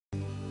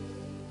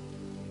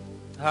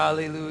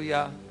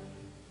Hallelujah.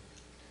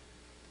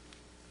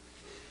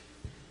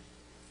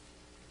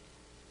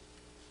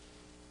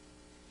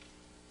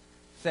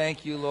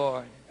 Thank you,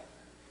 Lord.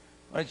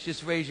 Why don't you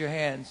just raise your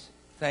hands?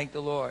 Thank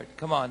the Lord.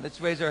 Come on,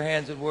 let's raise our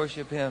hands and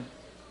worship Him.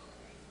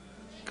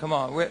 Come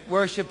on,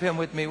 worship Him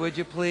with me, would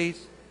you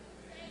please?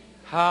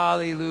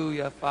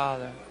 Hallelujah,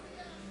 Father.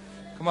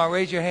 Come on,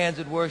 raise your hands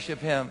and worship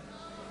Him.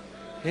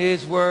 He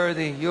is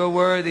worthy. You're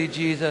worthy,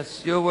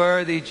 Jesus. You're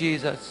worthy,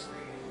 Jesus.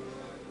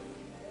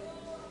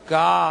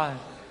 God,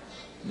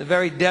 in the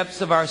very depths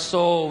of our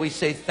soul, we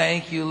say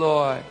thank you,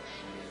 Lord.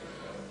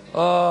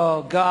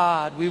 Oh,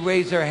 God, we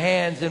raise our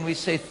hands and we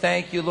say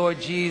thank you,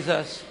 Lord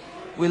Jesus.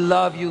 We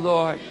love you,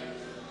 Lord.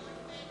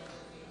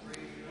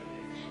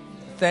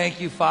 Thank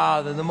you,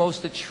 Father. The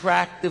most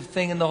attractive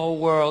thing in the whole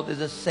world is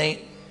a saint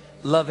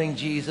loving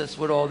Jesus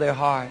with all their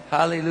heart.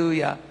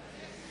 Hallelujah.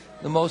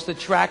 The most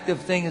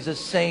attractive thing is a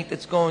saint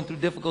that's going through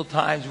difficult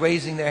times,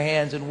 raising their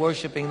hands and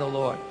worshiping the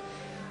Lord.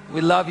 We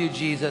love you,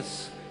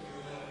 Jesus.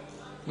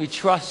 We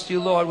trust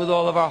you, Lord, with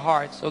all of our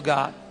hearts, oh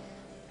God.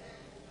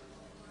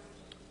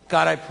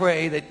 God, I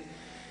pray that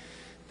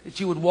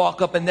you would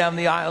walk up and down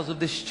the aisles of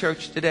this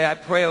church today. I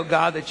pray, oh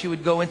God, that you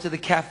would go into the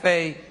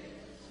cafe.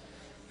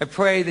 I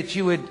pray that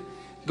you would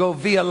go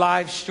via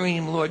live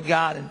stream, Lord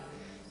God. And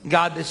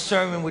God, this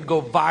sermon would go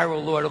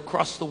viral, Lord,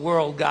 across the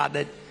world, God,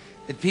 that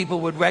people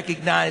would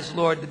recognize,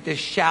 Lord, that there's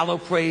shallow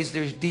praise,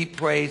 there's deep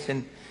praise.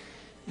 And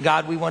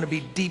God, we want to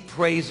be deep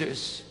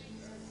praisers.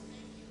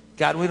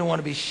 God, we don't want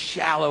to be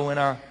shallow in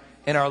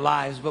our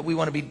lives, but we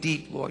want to be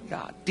deep, Lord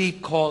God.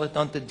 Deep calleth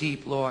unto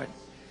deep, Lord.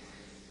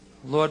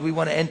 Lord, we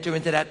want to enter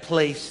into that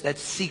place, that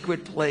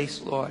secret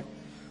place, Lord,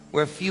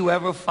 where few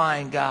ever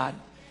find, God,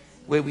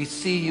 where we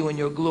see you in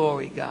your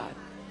glory, God.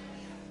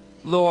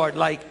 Lord,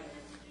 like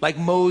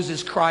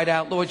Moses cried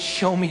out, Lord,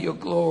 show me your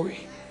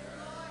glory.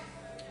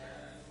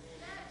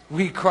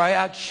 We cry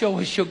out, show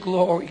us your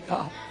glory,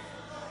 God.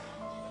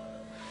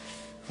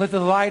 Let the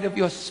light of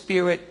your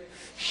Spirit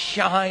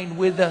shine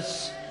with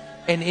us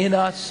and in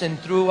us and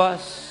through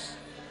us.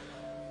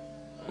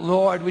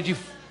 Lord, would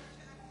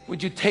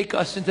you take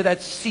us into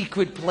that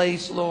secret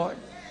place, Lord?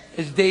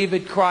 As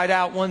David cried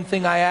out, one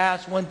thing I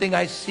ask, one thing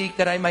I seek,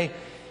 that I may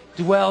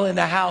dwell in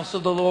the house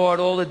of the Lord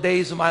all the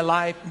days of my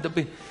life, and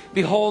to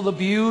behold the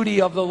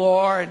beauty of the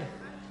Lord.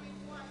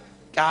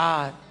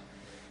 God,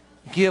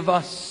 give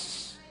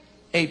us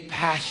a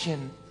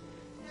passion,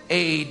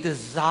 a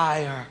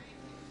desire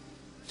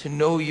to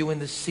know you in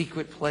the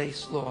secret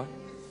place, Lord,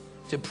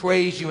 to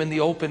praise you in the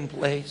open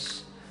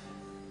place.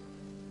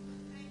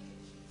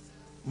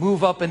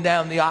 Move up and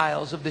down the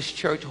aisles of this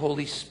church,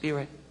 Holy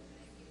Spirit.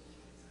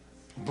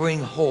 Bring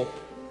hope.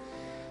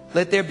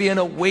 Let there be an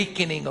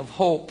awakening of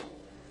hope,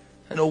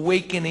 an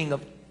awakening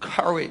of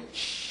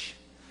courage,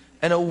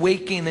 an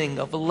awakening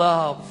of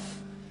love,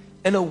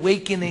 an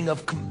awakening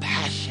of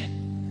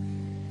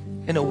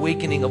compassion, an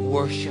awakening of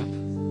worship.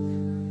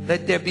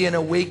 Let there be an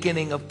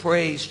awakening of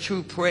praise,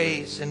 true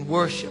praise and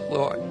worship,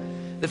 Lord,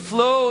 that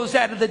flows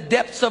out of the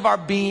depths of our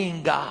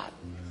being, God.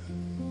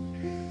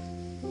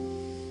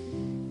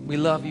 We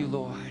love you,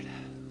 Lord.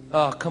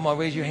 Oh, come on,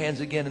 raise your hands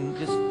again and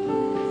just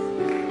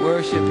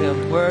worship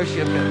him,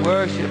 worship him,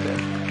 worship him.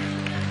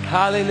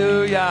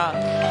 Hallelujah.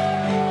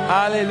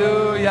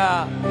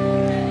 Hallelujah.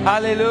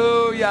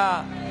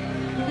 Hallelujah.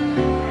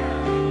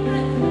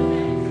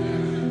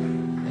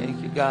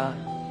 Thank you, God.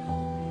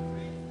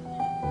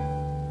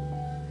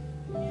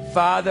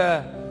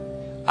 Father,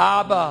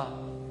 Abba,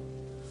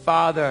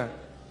 Father,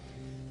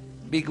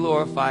 be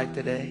glorified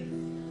today.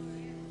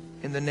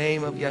 In the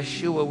name of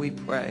Yeshua we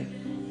pray.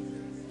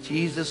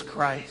 Jesus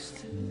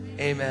Christ.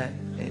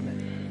 Amen. Amen.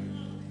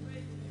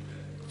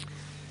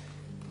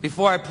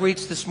 Before I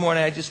preach this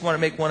morning, I just want to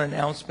make one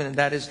announcement, and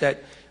that is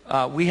that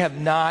we have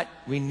not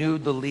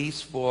renewed the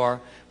lease for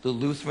the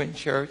Lutheran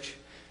Church.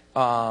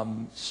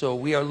 So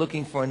we are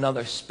looking for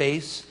another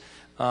space.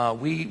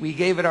 We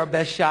gave it our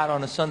best shot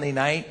on a Sunday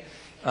night.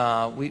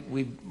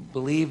 We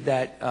believe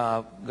that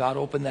God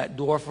opened that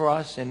door for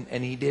us,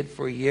 and He did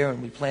for a year,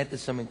 and we planted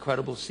some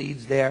incredible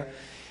seeds there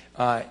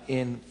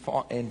in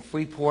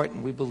Freeport,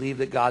 and we believe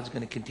that God's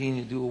going to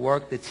continue to do a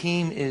work. The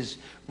team is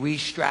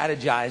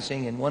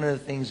re-strategizing, and one of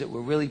the things that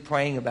we're really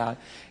praying about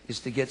is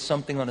to get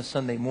something on a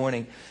Sunday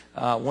morning.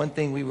 One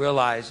thing we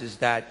realize is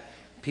that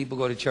people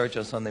go to church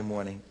on Sunday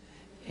morning,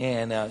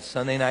 and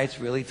Sunday night's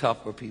really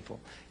tough for people.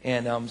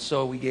 And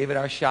so we gave it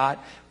our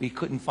shot. We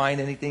couldn't find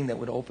anything that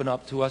would open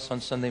up to us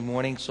on Sunday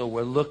morning, so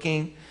we're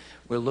looking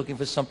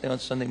for something on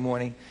Sunday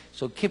morning.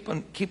 So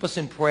keep us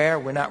in prayer.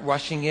 We're not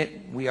rushing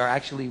it. We are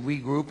actually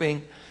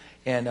regrouping,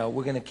 and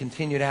we're going to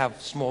continue to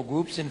have small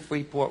groups in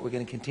Freeport. We're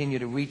going to continue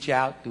to reach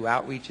out, do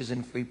outreaches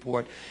in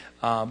Freeport.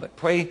 But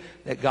pray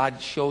that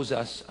God shows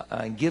us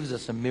and gives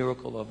us a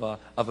miracle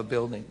of a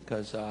building,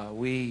 because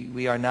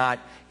we are not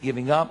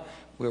giving up.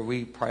 We're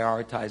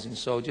reprioritizing.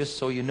 So just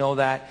so you know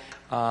that,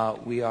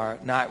 we are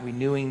not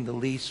renewing the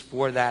lease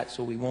for that,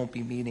 so we won't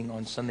be meeting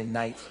on Sunday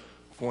nights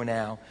for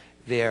now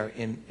there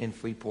in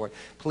Freeport.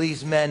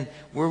 Please, men,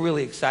 we're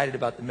really excited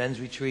about the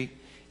men's retreat,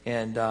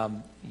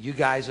 And you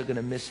guys are going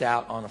to miss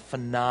out on a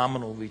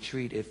phenomenal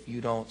retreat if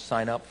you don't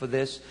sign up for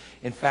this.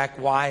 In fact,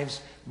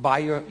 wives, buy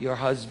your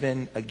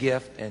husband a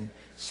gift and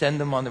send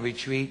them on the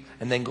retreat,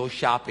 and then go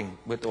shopping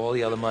with all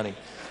the other money.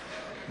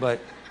 But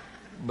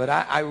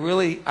I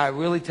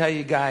really tell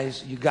you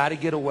guys, you got to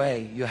get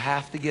away. You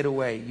have to get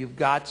away. You've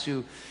got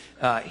to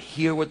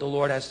hear what the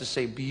Lord has to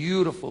say.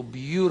 Beautiful,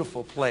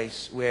 beautiful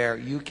place where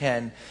you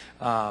can,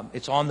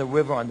 it's on the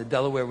river, on the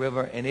Delaware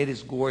River, and it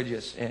is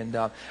gorgeous. And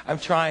I'm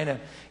trying to,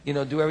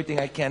 do everything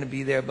I can to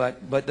be there.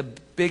 But the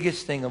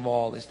biggest thing of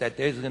all is that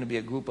there's going to be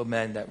a group of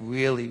men that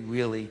really,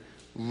 really,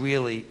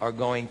 really are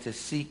going to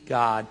seek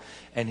God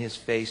and His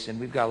face. And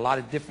we've got a lot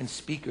of different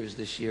speakers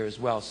this year as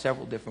well,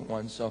 several different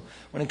ones. So I want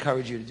to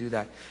encourage you to do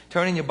that.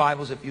 Turn in your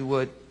Bibles, if you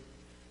would,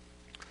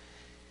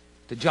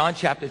 to John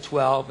chapter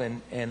 12.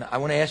 And I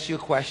want to ask you a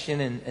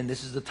question, and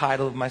this is the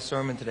title of my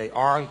sermon today.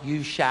 Are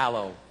you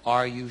shallow?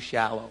 Are you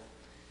shallow?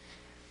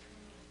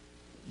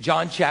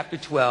 John chapter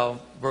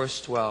 12,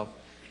 verse 12.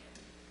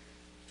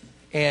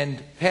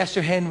 And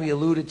Pastor Henry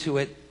alluded to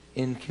it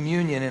in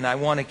communion, and I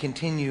want to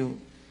continue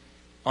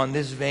on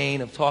this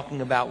vein of talking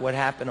about what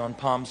happened on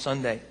Palm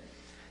Sunday.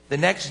 The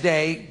next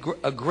day,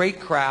 a great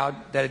crowd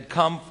that had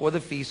come for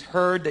the feast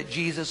heard that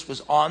Jesus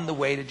was on the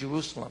way to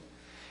Jerusalem.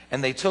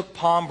 And they took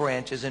palm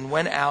branches and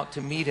went out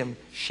to meet him,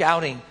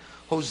 shouting,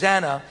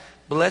 "Hosanna,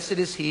 blessed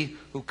is he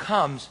who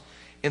comes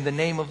in the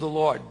name of the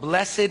Lord.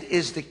 Blessed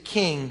is the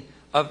King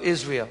of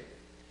Israel."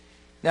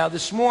 Now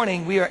this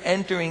morning we are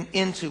entering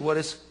into what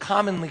is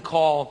commonly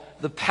called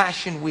the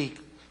Passion Week.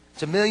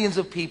 To millions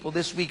of people,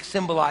 this week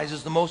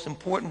symbolizes the most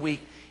important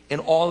week in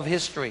all of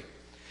history.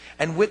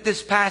 And with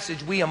this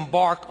passage, we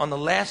embark on the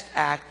last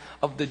act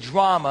of the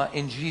drama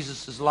in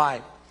Jesus'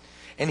 life.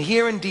 And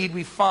here indeed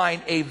we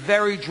find a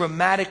very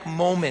dramatic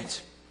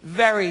moment.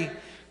 Very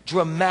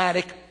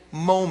dramatic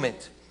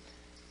moment.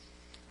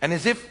 And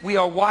as if we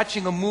are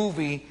watching a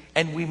movie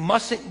and we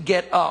mustn't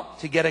get up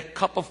to get a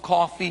cup of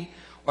coffee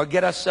or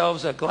get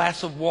ourselves a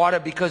glass of water,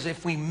 because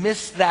if we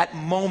miss that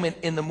moment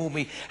in the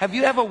movie. Have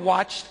you ever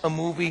watched a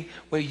movie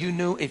where you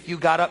knew if you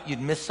got up you'd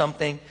miss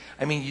something?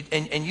 I mean,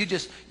 you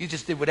just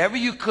did whatever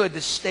you could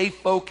to stay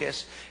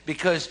focused,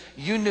 because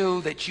you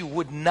knew that you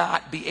would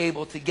not be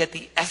able to get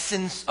the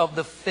essence of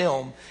the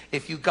film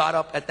if you got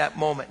up at that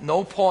moment.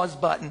 No pause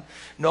button,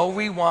 no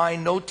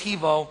rewind, no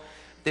TiVo.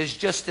 There's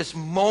just this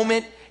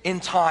moment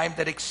in time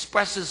that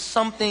expresses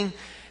something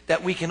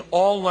that we can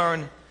all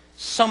learn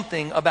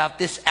something about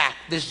this act,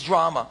 this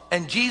drama.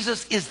 And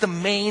Jesus is the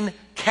main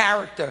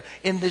character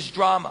in this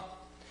drama.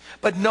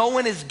 But no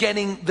one is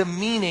getting the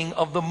meaning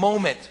of the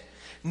moment.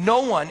 No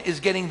one is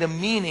getting the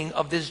meaning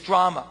of this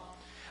drama.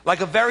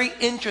 Like a very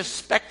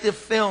introspective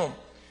film,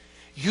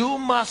 you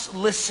must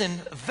listen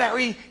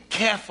very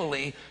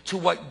carefully to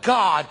what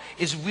God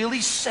is really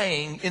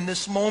saying in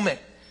this moment.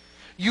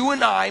 You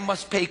and I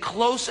must pay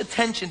close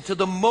attention to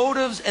the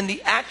motives and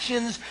the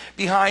actions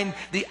behind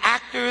the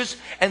actors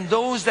and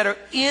those that are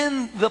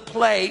in the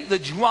play, the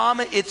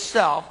drama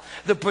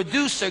itself. The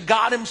producer,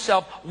 God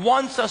Himself,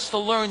 wants us to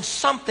learn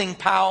something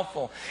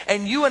powerful.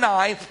 And you and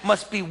I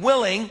must be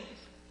willing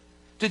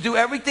to do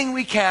everything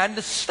we can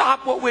to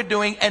stop what we're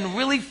doing and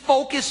really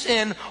focus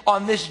in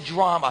on this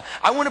drama.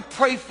 I want to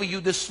pray for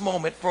you this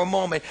moment, for a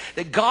moment,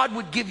 that God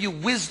would give you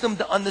wisdom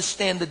to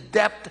understand the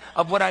depth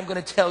of what I'm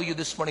going to tell you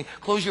this morning.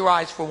 Close your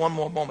eyes for one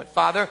more moment.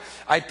 Father,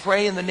 I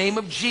pray in the name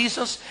of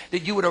Jesus that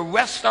you would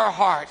arrest our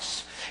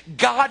hearts.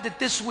 God, that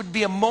this would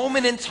be a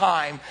moment in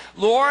time,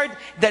 Lord,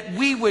 that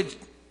we would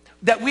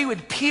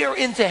peer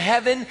into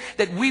heaven,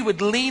 that we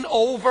would lean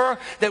over,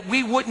 that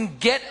we wouldn't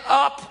get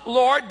up,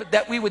 Lord, but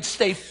that we would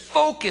stay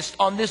focused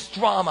on this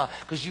drama,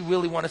 because you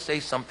really want to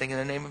say something. In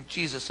the name of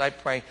Jesus, I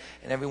pray.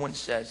 And everyone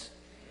says,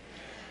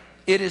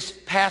 it is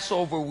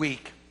Passover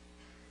week.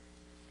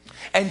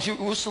 And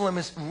Jerusalem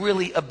is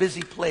really a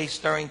busy place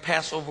during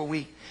Passover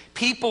week.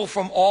 People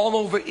from all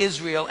over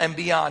Israel and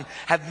beyond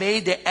have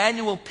made their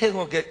annual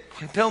pilgrimage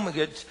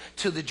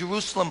to the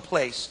Jerusalem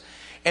place.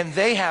 And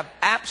they have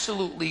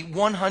absolutely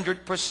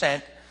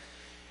 100%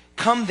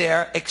 come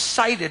there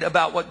excited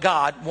about what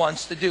God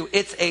wants to do.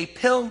 It's a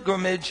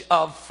pilgrimage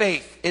of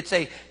faith. It's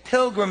a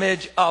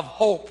pilgrimage of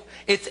hope.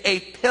 It's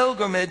a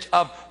pilgrimage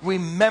of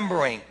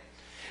remembering.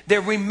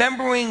 They're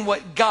remembering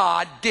what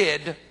God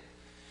did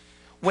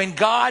when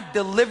God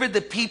delivered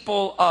the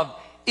people of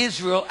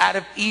Israel out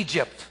of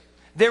Egypt.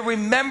 They're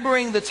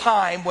remembering the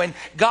time when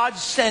God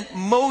sent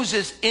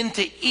Moses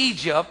into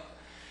Egypt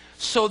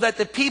so that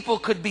the people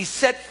could be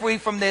set free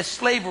from their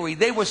slavery.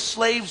 They were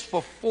slaves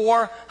for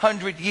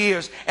 400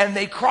 years. And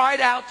they cried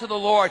out to the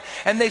Lord.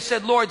 And they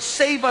said, Lord,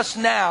 save us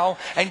now.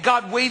 And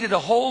God waited a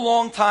whole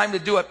long time to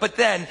do it. But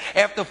then,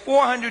 after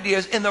 400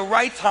 years, in the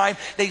right time,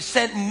 they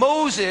sent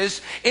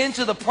Moses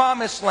into the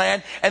promised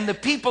land. And the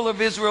people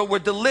of Israel were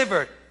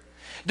delivered.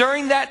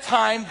 During that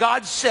time,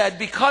 God said,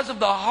 because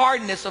of the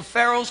hardness of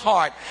Pharaoh's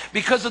heart,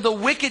 because of the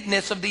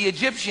wickedness of the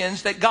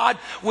Egyptians, that God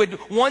would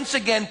once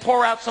again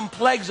pour out some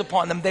plagues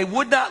upon them. They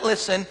would not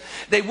listen.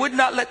 They would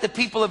not let the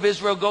people of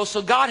Israel go.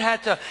 So God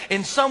had to,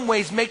 in some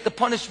ways, make the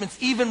punishments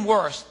even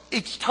worse.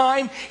 each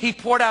time he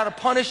poured out a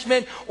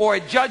punishment or a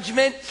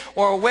judgment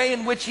or a way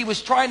in which he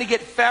was trying to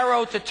get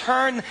Pharaoh to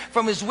turn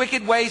from his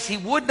wicked ways, he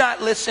would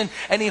not listen,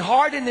 and he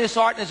hardened his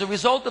heart. And as a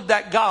result of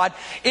that, God,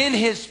 in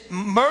his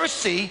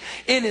mercy,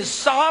 in his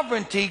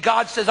sovereignty,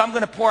 God says, I'm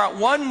going to pour out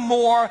one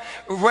more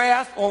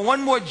wrath or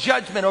one more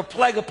judgment or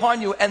plague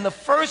upon you, and the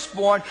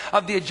firstborn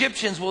of the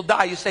Egyptians will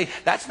die. You say,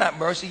 that's not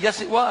mercy.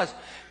 Yes, it was.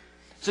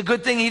 It's a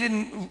good thing he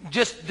didn't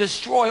just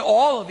destroy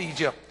all of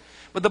Egypt.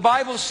 But the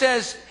Bible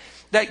says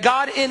that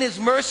God, in his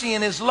mercy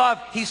and his love,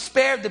 he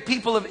spared the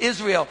people of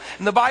Israel.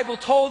 And the Bible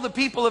told the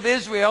people of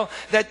Israel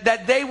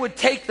that they would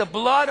take the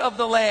blood of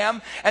the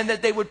lamb and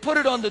that they would put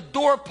it on the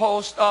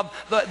doorpost of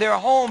their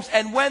homes.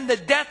 And when the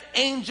death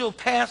angel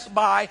passed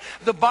by,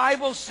 the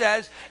Bible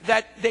says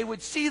that they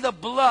would see the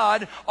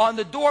blood on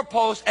the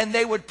doorpost and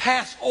they would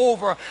pass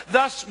over.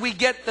 Thus we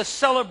get the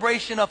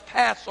celebration of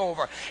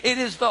Passover. It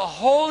is the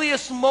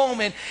holiest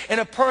moment in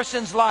a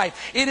person's life.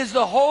 It is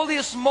the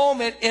holiest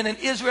moment in an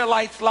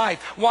Israelite's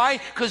life. Why?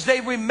 Because they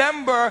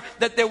remember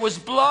that there was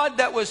blood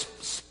that was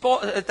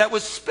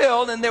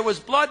spilled, and there was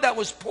blood that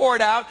was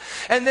poured out,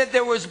 and that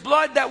there was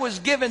blood that was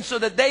given so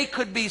that they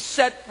could be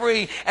set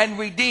free and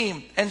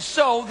redeemed. And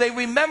so they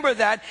remember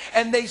that,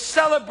 and they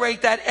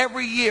celebrate that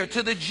every year.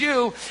 To the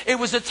Jew, it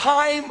was a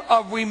time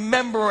of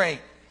remembering.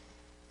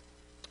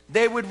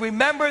 They would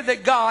remember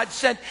that God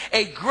sent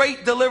a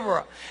great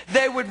deliverer.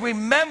 They would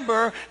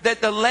remember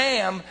that the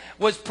lamb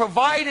was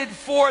provided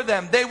for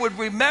them. They would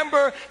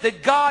remember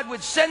that God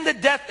would send the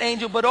death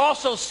angel, but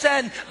also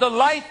send the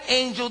life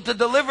angel to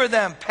deliver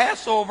them.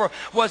 Passover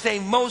was a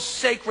most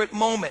sacred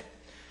moment.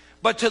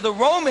 But to the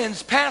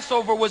Romans,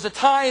 Passover was a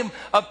time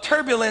of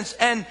turbulence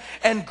and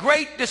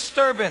great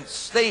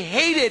disturbance. They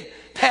hated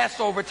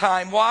Passover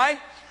time.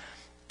 Why?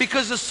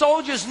 Because the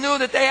soldiers knew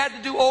that they had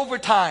to do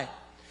overtime.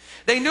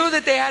 They knew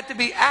that they had to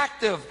be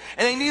active,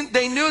 and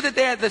they knew that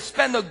they had to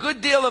spend a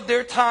good deal of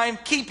their time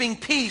keeping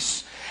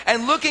peace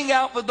and looking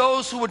out for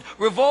those who would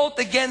revolt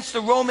against the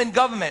Roman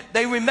government.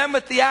 They remember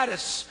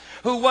Theudas,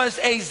 who was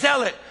a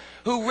zealot,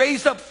 who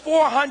raised up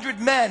 400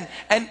 men,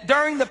 and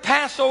during the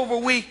Passover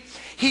week,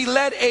 he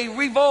led a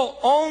revolt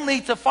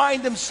only to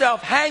find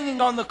himself hanging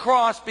on the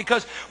cross,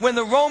 because when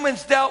the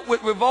Romans dealt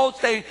with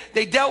revolts,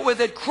 they dealt with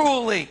it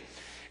cruelly.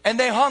 And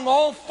they hung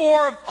all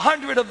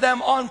 400 of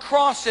them on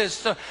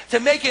crosses to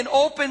make an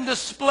open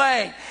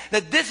display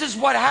that this is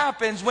what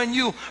happens when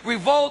you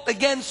revolt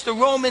against the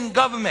Roman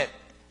government.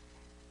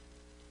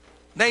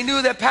 They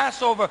knew that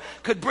Passover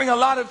could bring a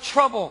lot of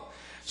trouble,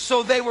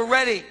 so they were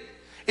ready.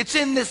 It's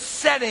in this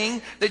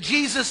setting that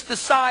Jesus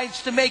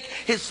decides to make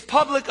his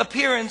public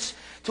appearance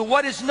to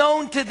what is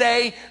known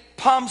today,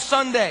 Palm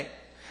Sunday.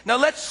 Now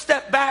let's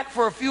step back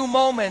for a few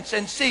moments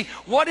and see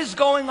what is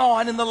going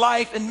on in the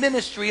life and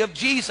ministry of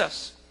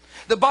Jesus.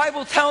 The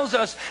Bible tells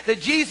us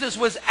that Jesus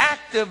was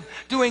active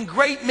doing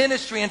great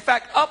ministry. In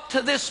fact, up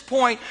to this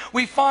point,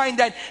 we find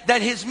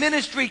that his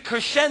ministry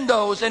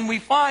crescendos, and we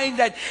find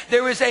that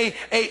there is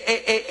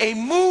a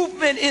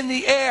movement in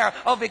the air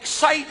of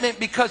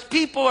excitement because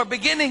people are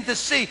beginning to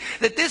see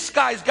that this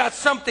guy's got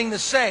something to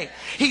say.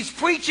 He's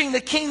preaching the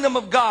kingdom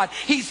of God.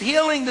 He's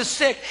healing the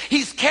sick.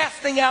 He's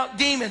casting out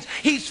demons.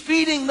 He's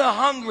feeding the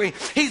hungry.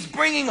 He's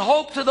bringing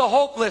hope to the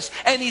hopeless.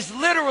 And he's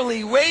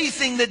literally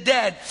raising the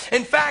dead.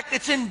 In fact,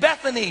 it's in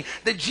Bethany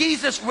that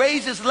Jesus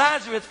raises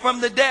Lazarus from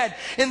the dead,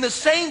 in the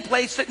same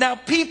place that now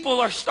people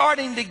are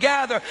starting to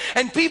gather,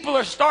 and people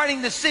are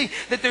starting to see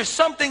that there's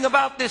something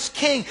about this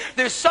king,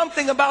 there's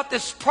something about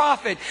this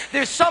prophet,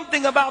 there's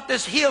something about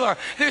this healer,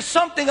 there's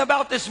something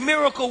about this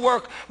miracle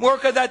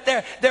worker that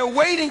they're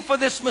waiting for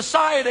this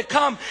Messiah to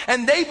come,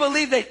 and they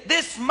believe that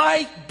this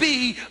might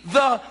be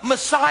the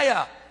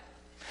Messiah.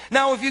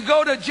 Now if you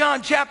go to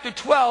John chapter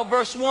 12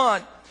 verse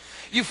 1,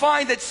 you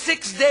find that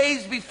 6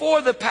 days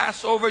before the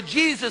Passover,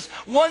 Jesus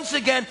once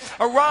again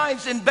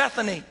arrives in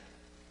Bethany.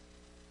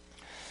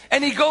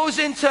 And he goes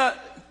into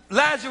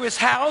Lazarus'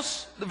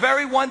 house, the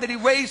very one that he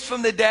raised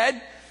from the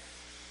dead,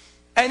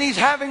 and he's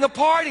having a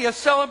party, a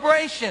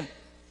celebration.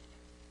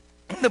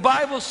 The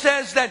Bible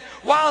says that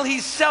while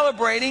he's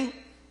celebrating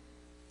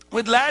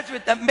with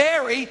Lazarus, that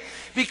Mary,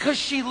 because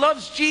she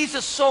loves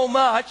Jesus so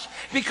much,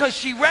 because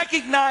she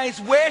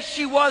recognized where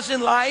she was in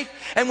life,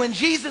 and when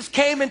Jesus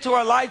came into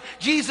her life,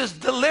 Jesus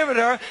delivered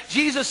her,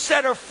 Jesus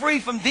set her free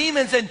from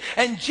demons,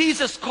 and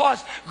Jesus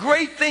caused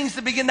great things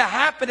to begin to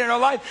happen in her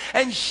life,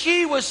 and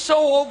she was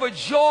so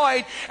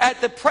overjoyed at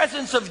the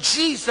presence of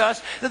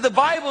Jesus that the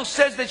Bible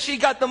says that she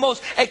got the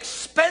most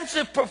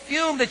expensive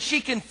perfume that she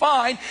can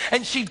find,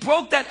 and she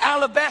broke that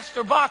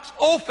alabaster box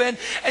open,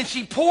 and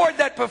she poured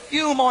that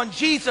perfume on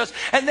Jesus. Jesus.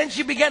 And then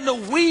she began to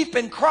weep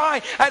and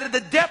cry out of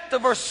the depth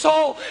of her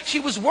soul. She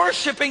was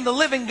worshiping the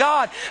living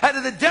God. Out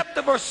of the depth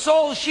of her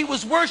soul, she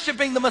was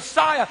worshiping the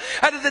Messiah.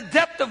 Out of the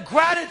depth of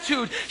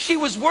gratitude, she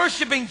was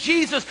worshiping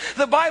Jesus.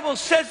 The Bible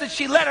says that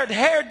she let her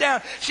hair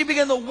down. She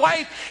began to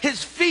wipe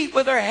his feet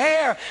with her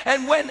hair.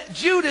 And when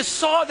Judas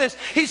saw this,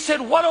 he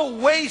said, what a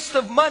waste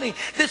of money.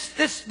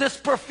 This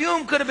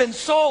perfume could have been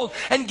sold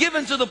and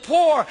given to the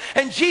poor.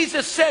 And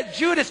Jesus said,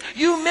 Judas,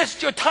 you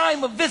missed your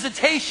time of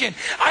visitation.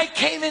 I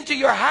came into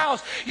your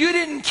house. You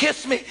didn't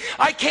kiss me.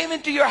 I came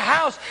into your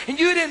house and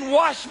you didn't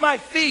wash my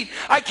feet.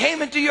 I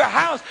came into your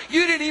house.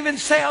 You didn't even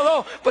say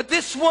hello. But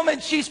this woman,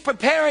 she's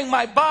preparing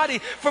my body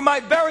for my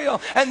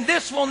burial. And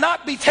this will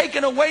not be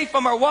taken away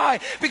from her. Why?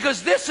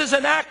 Because this is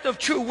an act of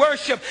true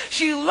worship.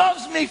 She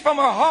loves me from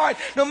her heart.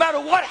 No matter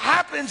what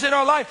happens in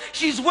her life,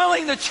 she's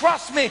willing to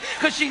trust me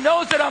because she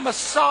knows that I'm a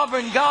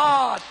sovereign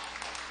God.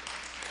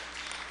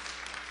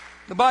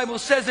 The Bible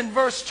says in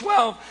verse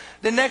 12,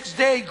 the next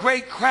day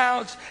great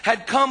crowds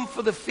had come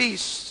for the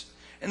feast.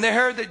 And they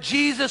heard that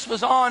Jesus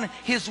was on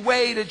his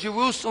way to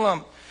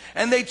Jerusalem.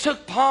 And they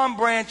took palm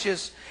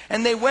branches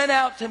and they went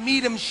out to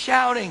meet him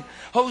shouting,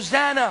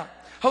 Hosanna!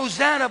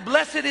 Hosanna,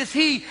 blessed is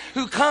he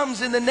who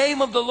comes in the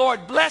name of the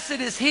Lord. Blessed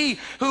is he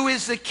who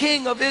is the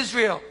King of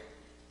Israel.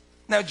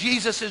 Now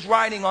Jesus is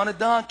riding on a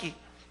donkey,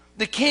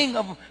 the King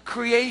of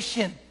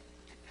creation,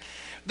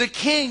 the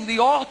King, the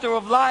author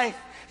of life,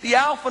 the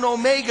Alpha and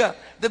Omega,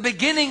 the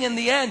beginning and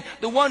the end,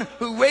 the one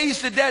who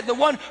raised the dead, the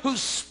one who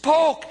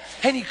spoke,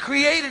 and he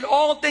created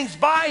all things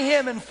by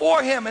him and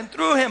for him and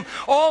through him.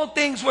 All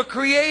things were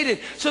created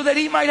so that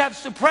he might have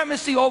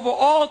supremacy over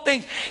all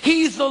things.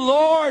 He's the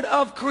Lord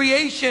of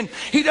creation.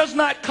 He does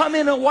not come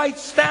in a white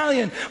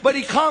stallion, but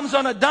he comes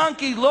on a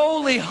donkey,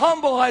 lowly,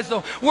 humble, as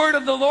the word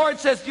of the Lord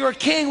says, your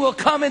king will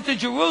come into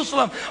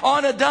Jerusalem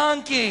on a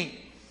donkey.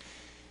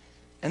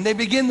 And they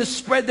begin to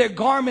spread their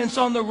garments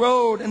on the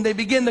road, and they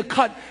begin to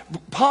cut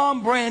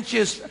palm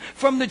branches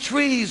from the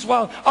trees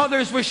while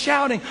others were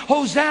shouting,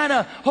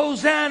 Hosanna,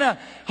 Hosanna,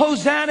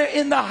 Hosanna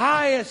in the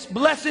highest.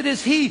 Blessed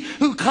is he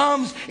who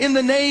comes in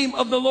the name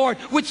of the Lord,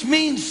 which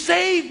means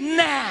save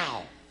now.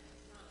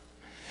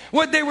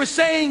 What they were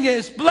saying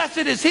is, blessed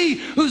is he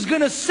who's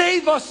going to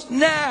save us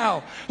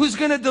now, who's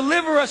going to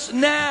deliver us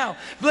now.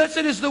 Blessed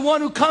is the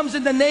one who comes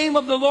in the name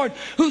of the Lord,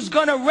 who's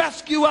going to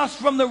rescue us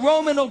from the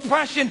Roman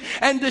oppression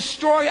and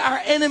destroy our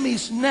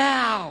enemies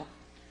now.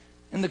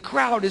 And the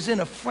crowd is in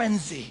a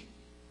frenzy.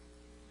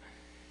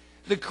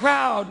 The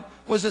crowd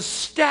was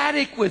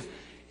ecstatic with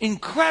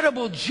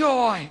incredible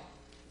joy.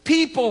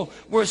 People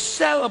were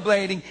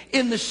celebrating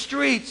in the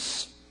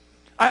streets.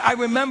 I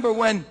remember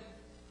when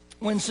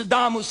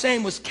Saddam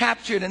Hussein was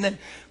captured and then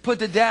put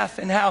to death,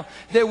 and how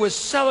there was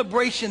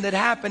celebration that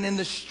happened in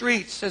the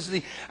streets as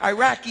the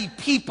Iraqi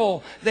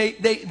people,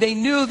 they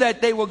knew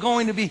that they were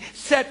going to be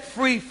set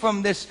free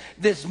from this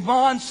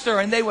monster,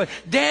 and they were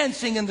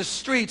dancing in the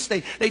streets.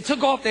 They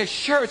took off their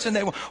shirts and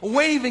they were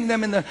waving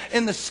them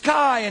in the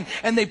sky,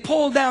 and they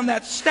pulled down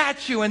that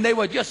statue and they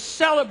were just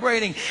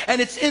celebrating. And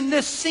it's in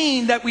this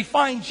scene that we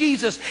find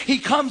Jesus. He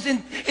comes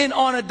in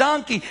on a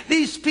donkey.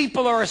 These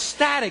people are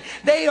ecstatic.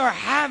 They are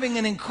having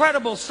an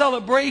incredible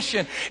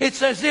celebration.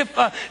 It's as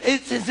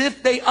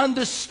if they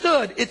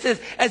understood. It's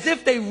as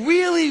if they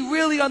really,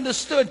 really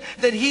understood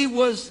that he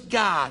was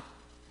God.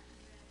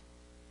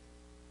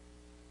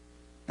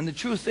 And the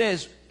truth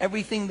is,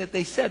 everything that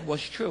they said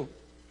was true.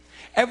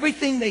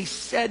 Everything they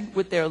said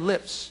with their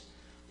lips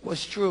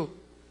was true.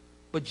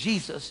 But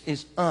Jesus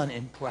is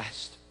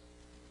unimpressed.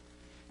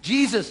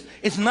 Jesus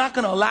is not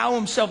going to allow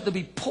himself to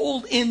be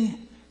pulled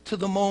into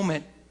the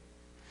moment.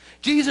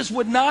 Jesus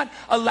would not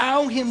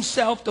allow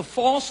himself to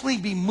falsely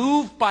be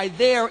moved by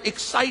their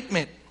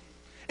excitement.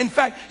 In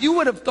fact, you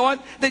would have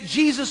thought that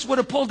Jesus would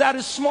have pulled out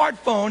his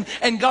smartphone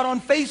and got on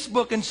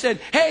Facebook and said,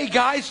 hey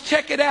guys,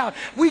 check it out.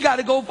 We got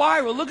to go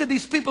viral. Look at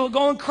these people are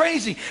going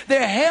crazy.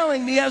 They're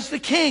hailing me as the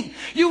king.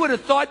 You would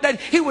have thought that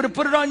he would have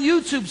put it on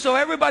YouTube so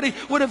everybody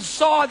would have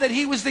saw that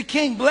he was the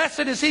king.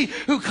 Blessed is he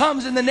who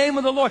comes in the name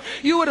of the Lord.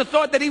 You would have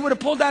thought that he would have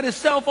pulled out his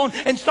cell phone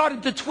and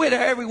started to Twitter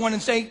everyone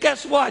and say,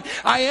 guess what?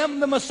 I am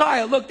the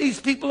Messiah. Look, these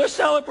people are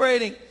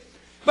celebrating.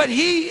 But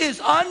he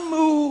is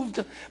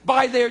unmoved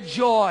by their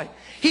joy.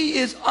 He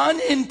is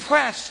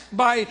unimpressed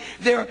by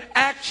their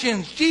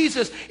actions.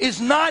 Jesus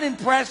is not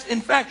impressed. In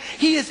fact,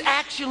 he is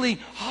actually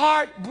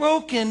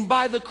heartbroken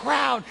by the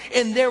crowd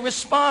and their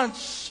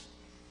response.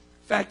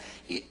 In fact,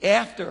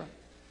 after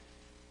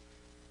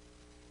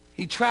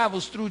he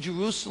travels through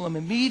Jerusalem,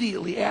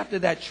 immediately after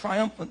that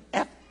triumphant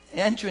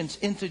entrance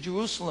into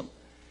Jerusalem,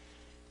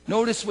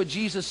 notice what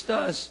Jesus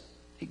does.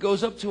 He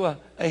goes up to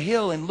a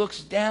hill and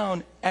looks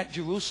down at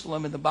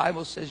Jerusalem, and the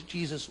Bible says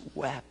Jesus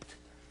wept.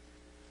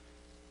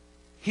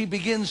 He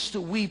begins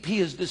to weep. He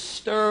is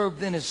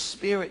disturbed in his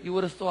spirit. You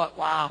would have thought,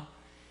 wow,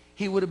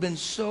 he would have been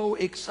so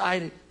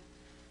excited.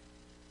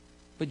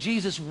 But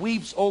Jesus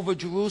weeps over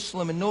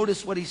Jerusalem, and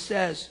notice what he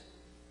says.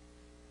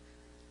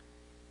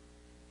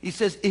 He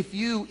says, if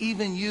you,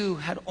 even you,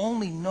 had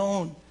only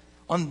known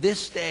on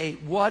this day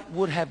what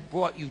would have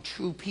brought you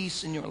true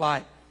peace in your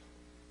life.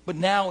 but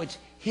now it's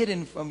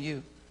hidden from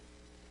you.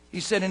 He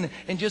said,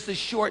 in just a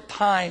short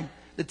time,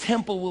 the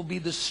temple will be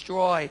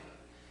destroyed.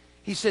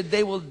 He said,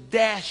 they will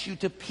dash you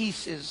to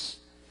pieces.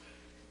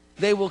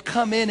 They will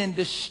come in and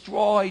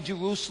destroy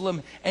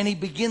Jerusalem. And he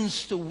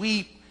begins to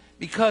weep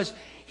because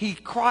he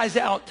cries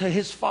out to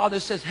his father,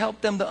 says, help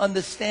them to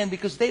understand,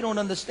 because they don't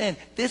understand.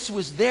 This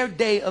was their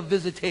day of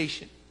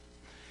visitation.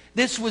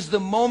 This was the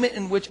moment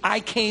in which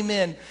I came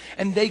in,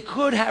 and they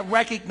could have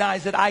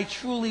recognized that I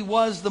truly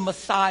was the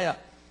Messiah,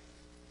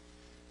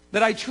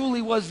 that I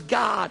truly was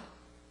God.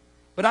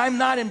 But I'm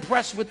not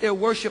impressed with their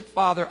worship,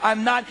 Father.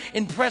 I'm not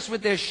impressed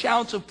with their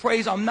shouts of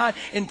praise. I'm not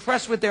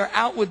impressed with their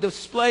outward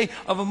display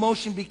of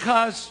emotion,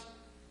 because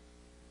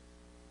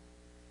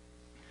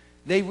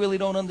they really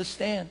don't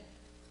understand.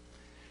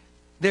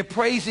 They're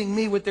praising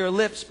me with their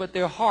lips, but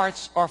their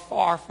hearts are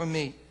far from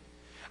me.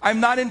 I'm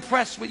not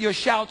impressed with your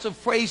shouts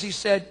of praise, he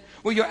said,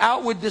 with your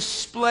outward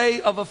display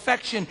of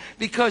affection,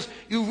 because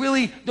you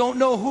really don't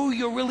know who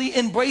you're really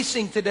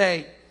embracing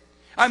today.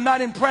 I'm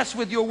not impressed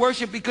with your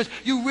worship because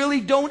you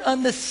really don't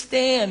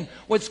understand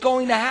what's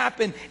going to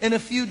happen in a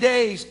few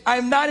days.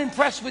 I'm not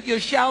impressed with your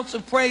shouts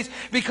of praise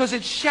because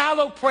it's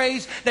shallow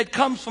praise that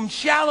comes from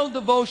shallow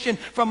devotion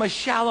from a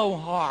shallow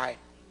heart.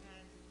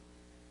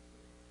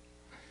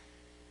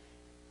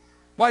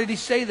 Why did he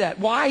say that?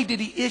 Why did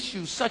he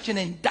issue such an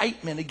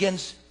indictment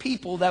against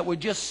people that were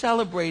just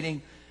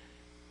celebrating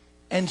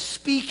and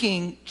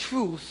speaking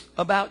truth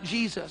about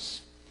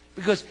Jesus?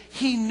 Because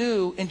he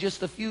knew in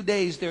just a few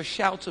days their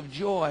shouts of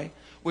joy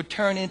would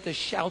turn into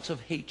shouts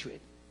of hatred.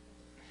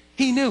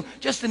 He knew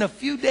just in a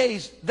few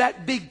days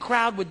that big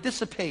crowd would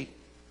dissipate.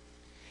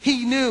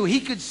 He knew, he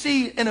could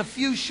see in a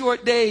few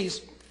short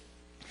days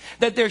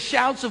that their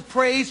shouts of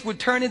praise would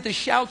turn into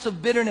shouts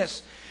of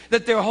bitterness,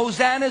 that their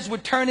hosannas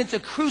would turn into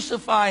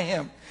crucify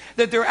him,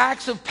 that their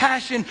acts of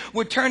passion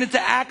would turn into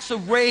acts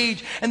of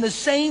rage, and the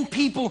same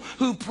people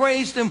who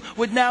praised him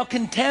would now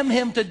condemn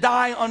him to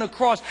die on a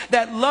cross.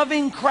 That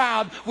loving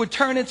crowd would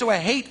turn into a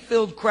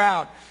hate-filled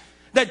crowd.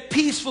 That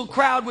peaceful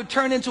crowd would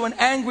turn into an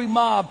angry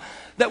mob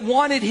that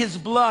wanted his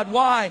blood.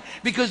 Why?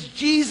 Because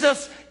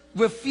Jesus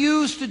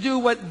refused to do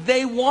what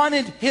they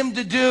wanted him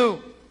to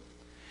do.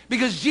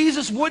 Because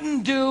Jesus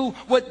wouldn't do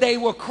what they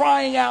were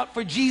crying out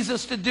for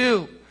Jesus to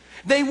do.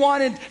 They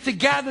wanted to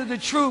gather the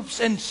troops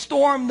and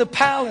storm the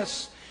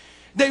palace.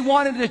 They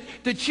wanted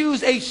to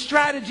choose a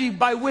strategy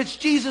by which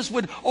Jesus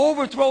would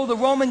overthrow the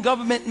Roman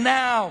government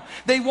now.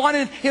 They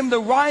wanted him to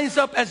rise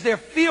up as their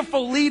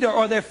fearful leader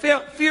or their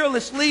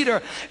fearless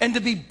leader, and to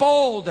be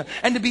bold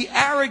and to be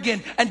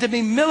arrogant and to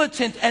be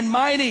militant and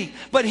mighty.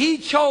 But he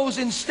chose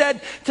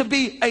instead to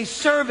be a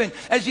servant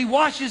as he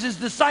washes his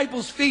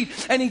disciples'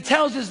 feet, and he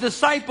tells his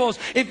disciples,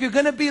 if you're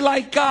going to be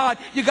like God,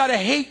 you got to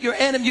hate your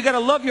enemy. You got to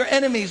love your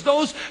enemies.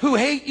 Those who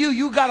hate you,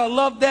 you got to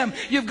love them.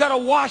 You've got to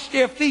wash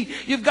their feet.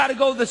 You've got to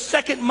go the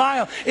second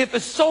mile. If a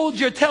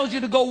soldier tells you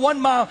to go 1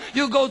 mile,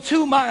 you go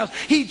 2 miles.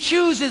 He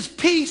chooses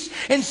peace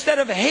instead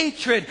of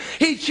hatred.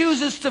 He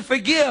chooses to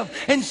forgive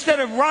instead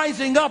of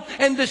rising up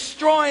and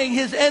destroying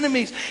his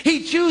enemies.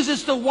 He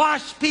chooses to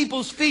wash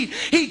people's feet.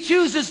 He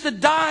chooses to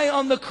die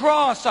on the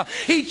cross.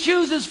 He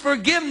chooses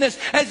forgiveness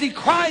as he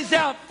cries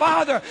out,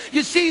 Father,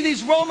 you see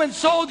these Roman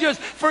soldiers,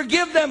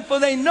 forgive them, for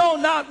they know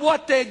not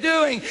what they're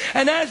doing.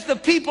 And as the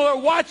people are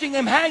watching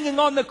him hanging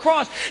on the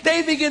cross,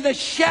 they begin to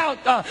shout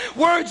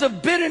words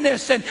of bitterness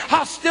and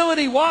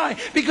hostility. Why?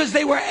 Because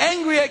they were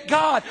angry at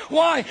God.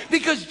 Why?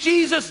 Because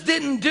Jesus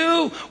didn't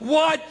do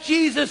what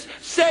Jesus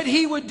said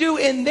he would do.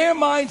 In their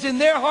minds, in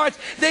their hearts,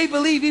 they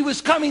believe he was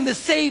coming to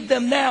save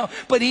them now,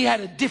 but he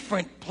had a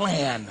different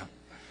plan.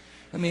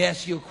 Let me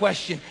ask you a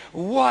question.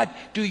 What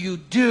do you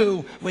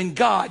do when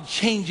God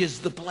changes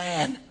the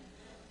plan?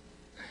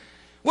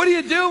 What do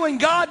you do when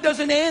God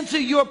doesn't answer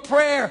your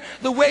prayer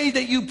the way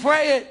that you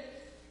pray it?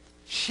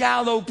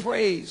 Shallow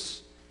praise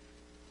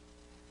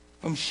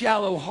from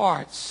shallow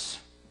hearts.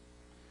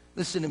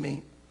 Listen to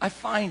me. I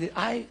find it,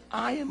 I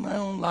in my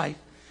own life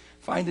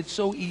find it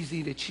so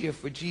easy to cheer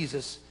for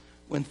Jesus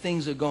when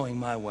things are going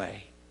my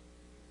way.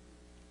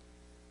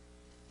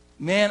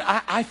 Man,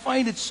 I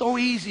find it so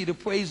easy to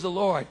praise the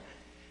Lord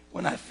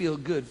when I feel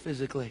good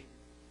physically.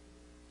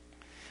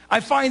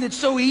 I find it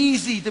so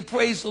easy to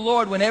praise the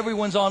Lord when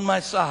everyone's on my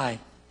side.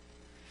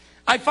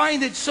 I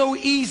find it so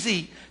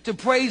easy to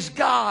praise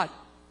God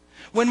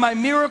when my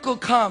miracle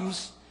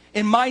comes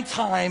in my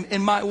time,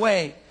 in my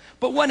way.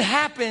 But what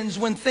happens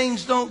when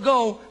things don't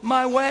go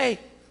my way?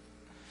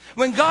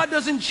 When God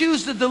doesn't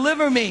choose to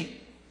deliver me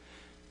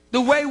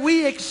the way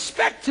we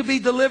expect to be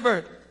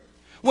delivered?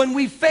 When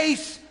we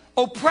face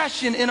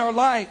oppression in our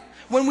life?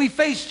 When we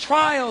face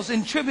trials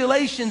and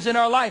tribulations in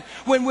our life?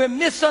 When we're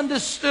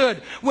misunderstood?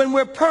 When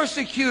we're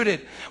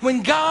persecuted?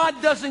 When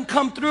God doesn't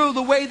come through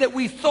the way that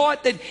we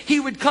thought that he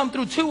would come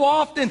through? Too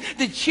often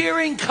the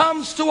cheering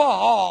comes to a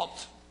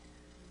halt.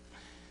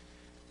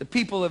 The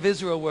people of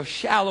Israel were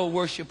shallow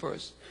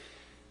worshipers.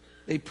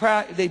 They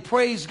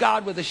praised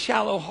God with a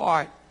shallow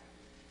heart,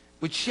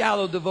 with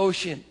shallow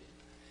devotion.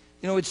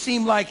 You know, it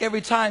seemed like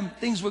every time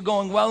things were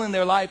going well in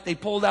their life, they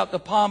pulled out the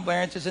palm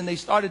branches and they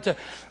started to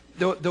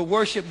to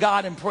worship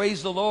God and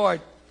praise the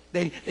Lord.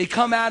 They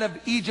come out of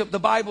Egypt, the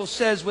Bible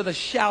says, with a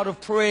shout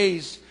of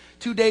praise.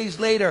 2 days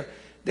later,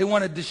 they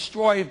want to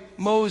destroy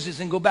Moses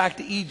and go back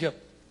to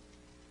Egypt.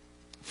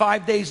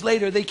 5 days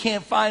later, they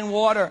can't find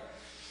water.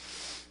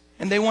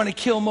 And they want to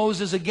kill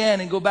Moses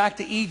again and go back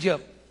to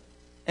Egypt.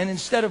 And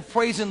instead of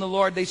praising the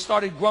Lord, they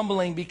started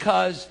grumbling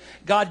because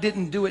God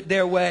didn't do it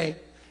their way.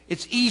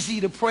 It's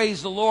easy to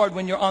praise the Lord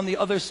when you're on the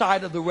other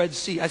side of the Red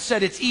Sea. I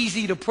said it's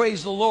easy to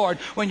praise the Lord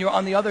when you're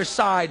on the other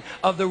side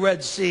of the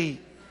Red Sea.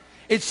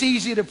 It's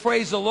easy to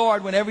praise the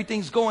Lord when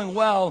everything's going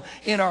well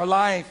in our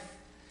life.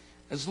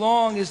 As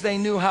long as they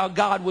knew how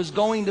God was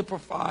going to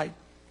provide.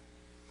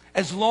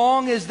 As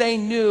long as they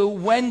knew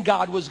when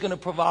God was going to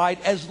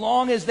provide. As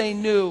long as they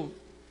knew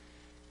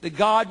that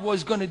God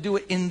was going to do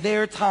it in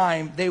their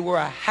time, they were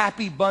a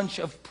happy bunch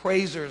of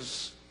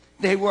praisers.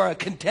 They were a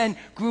content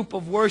group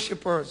of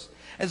worshipers.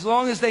 As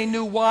long as they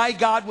knew why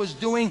God was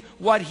doing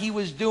what he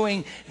was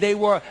doing, they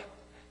were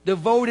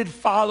devoted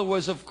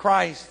followers of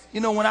Christ.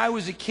 You know, when I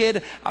was a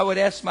kid, I would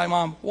ask my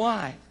mom,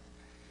 why?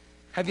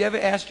 Have you ever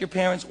asked your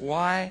parents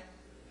why?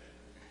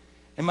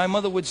 And my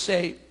mother would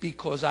say,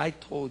 because I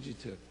told you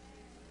to.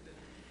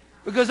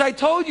 Because I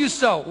told you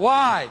so.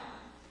 Why?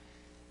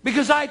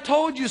 Because I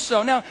told you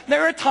so. Now,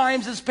 there are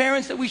times as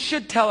parents that we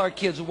should tell our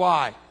kids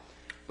why.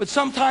 But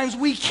sometimes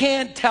we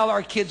can't tell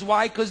our kids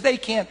why because they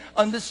can't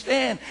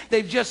understand.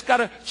 They've just got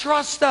to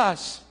trust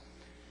us.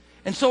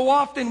 And so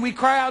often we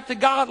cry out to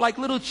God like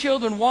little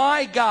children,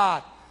 why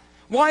God?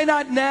 Why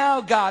not now,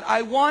 God?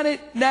 I want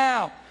it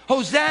now.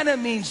 Hosanna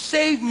means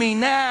save me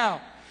now.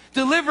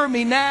 Deliver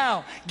me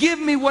now. Give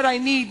me what I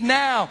need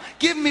now.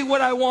 Give me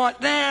what I want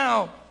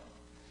now.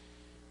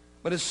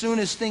 But as soon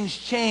as things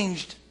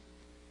changed,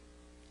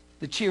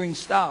 the cheering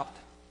stopped.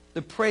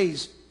 The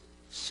praise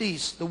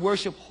ceased. The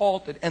worship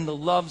halted. And the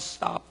love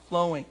stopped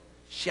flowing.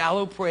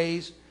 Shallow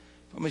praise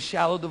from a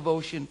shallow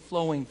devotion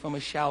flowing from a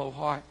shallow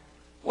heart.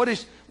 What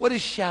is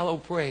shallow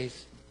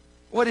praise?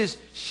 What is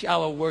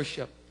shallow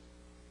worship?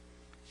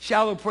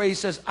 Shallow praise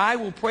says, I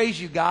will praise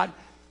you, God,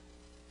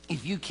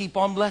 if you keep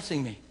on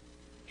blessing me.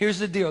 Here's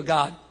the deal,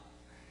 God.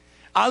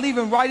 I'll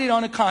even write it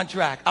on a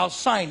contract. I'll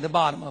sign the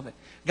bottom of it.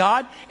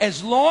 God,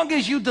 as long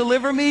as you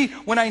deliver me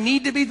when I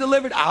need to be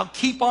delivered, I'll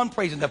keep on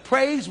praising. The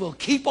praise will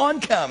keep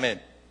on coming.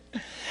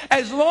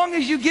 As long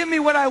as you give me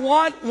what I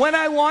want, when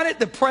I want it,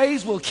 the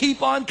praise will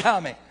keep on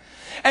coming.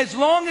 As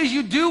long as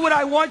you do what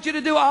I want you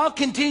to do, I'll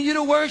continue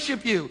to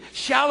worship you.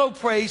 Shallow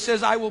praise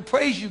says, I will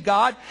praise you,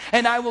 God,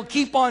 and I will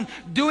keep on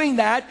doing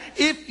that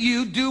if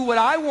you do what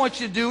I want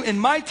you to do in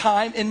my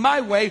time, in my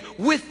way,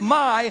 with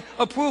my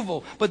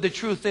approval. But the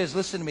truth is,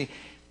 listen to me,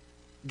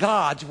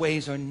 God's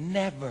ways are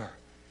never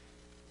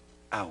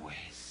our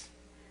ways.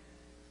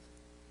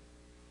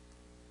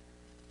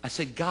 I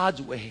said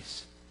God's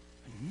ways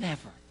are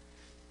never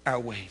our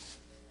ways.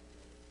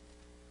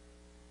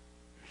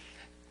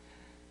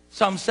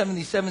 Psalm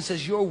 77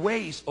 says, your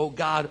ways, O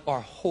God, are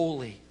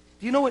holy.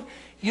 Do you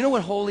know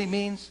what holy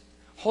means?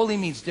 Holy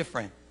means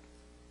different.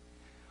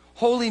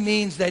 Holy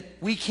means that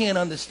we can't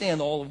understand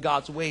all of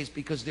God's ways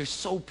because they're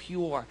so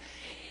pure.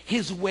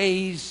 His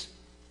ways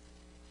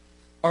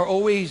are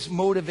always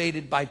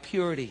motivated by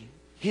purity.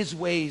 His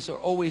ways are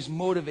always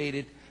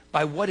motivated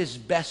by what is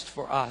best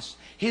for us.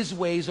 His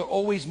ways are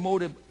always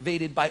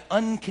motivated by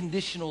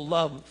unconditional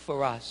love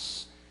for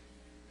us.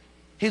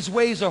 His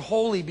ways are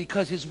holy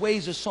because his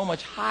ways are so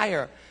much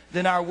higher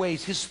than our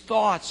ways. His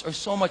thoughts are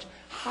so much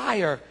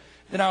higher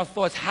than our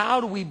thoughts. How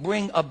do we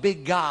bring a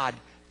big God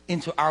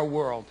into our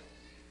world?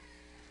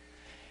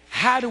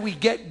 How do we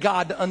get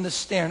God to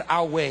understand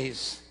our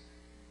ways?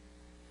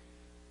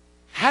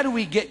 How do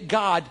we get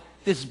God,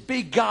 this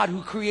big God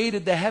who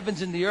created the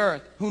heavens and the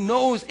earth, who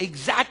knows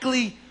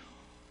exactly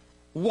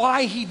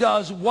why he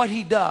does what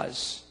he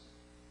does,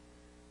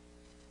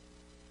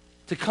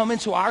 to come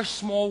into our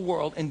small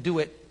world and do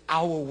it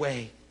our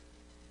way?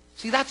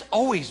 See, that's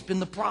always been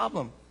the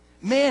problem.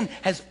 Man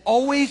has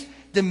always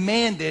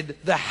demanded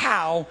the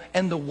how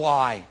and the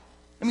why.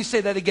 Let me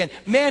say that again.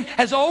 Man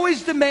has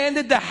always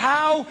demanded the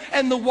how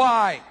and the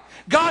why.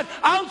 God,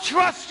 I'll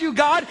trust you,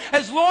 God,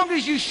 as long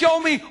as you show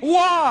me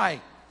why.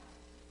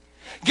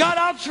 God,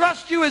 I'll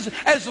trust you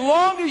as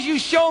long as you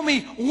show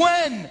me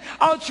when.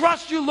 I'll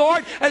trust you,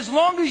 Lord, as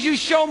long as you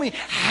show me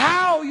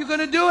how you're going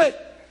to do it.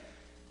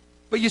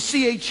 But you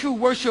see, a true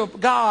worship of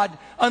God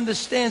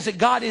understands that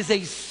God is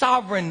a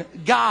sovereign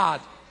God.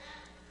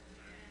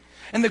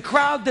 And the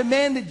crowd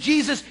demanded,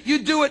 Jesus, you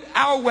do it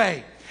our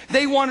way.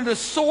 They wanted a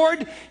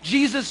sword.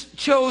 Jesus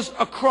chose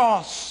a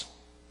cross.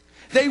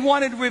 They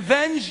wanted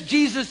revenge.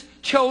 Jesus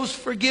chose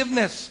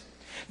forgiveness.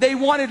 They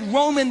wanted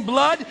Roman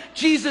blood.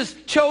 Jesus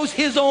chose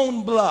his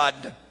own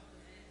blood.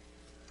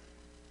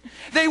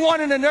 They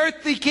wanted an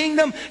earthly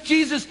kingdom.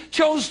 Jesus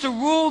chose to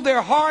rule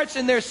their hearts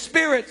and their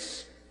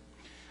spirits.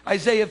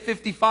 Isaiah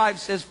 55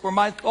 says, for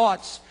my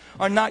thoughts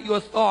are not your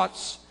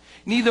thoughts,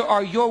 neither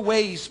are your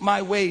ways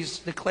my ways,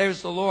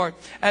 declares the Lord.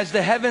 As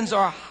the heavens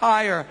are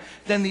higher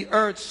than the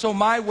earth, so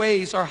my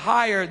ways are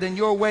higher than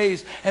your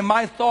ways, and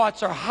my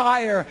thoughts are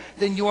higher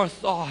than your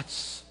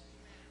thoughts.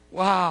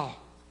 Wow.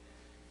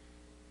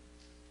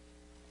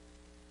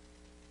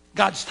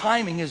 God's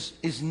timing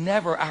is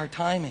never our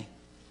timing.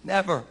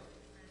 Never.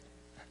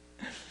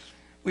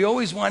 We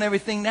always want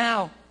everything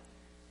now.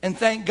 And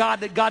thank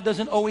God that God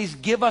doesn't always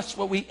give us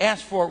what we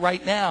ask for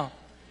right now.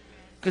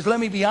 Because let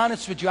me be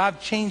honest with you,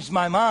 I've changed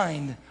my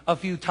mind a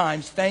few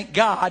times. Thank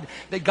God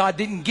that God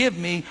didn't give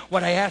me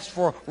what I asked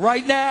for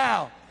right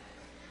now.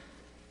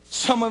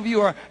 Some of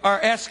you are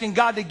asking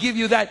God to give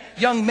you that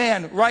young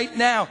man right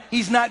now.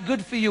 He's not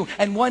good for you.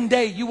 And one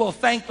day you will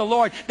thank the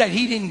Lord that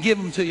He didn't give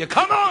him to you.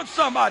 Come on,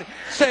 somebody.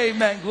 Say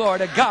amen. Glory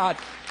to God.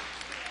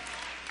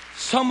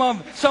 Some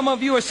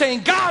of you are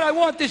saying, God, I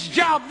want this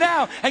job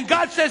now. And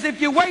God says,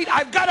 if you wait,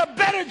 I've got a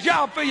better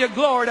job for you.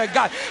 Glory to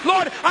God.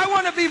 Lord, I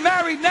want to be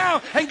married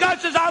now. And God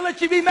says, I'll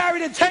let you be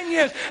married in 10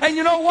 years. And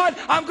you know what?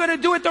 I'm going to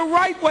do it the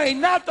right way,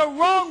 not the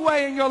wrong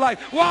way in your life.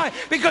 Why?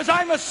 Because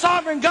I'm a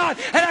sovereign God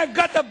and I've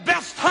got the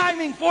best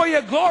timing for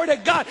you. Glory to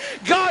God.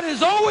 God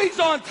is always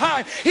on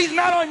time. He's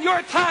not on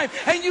your time.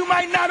 And you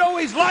might not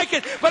always like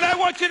it. But I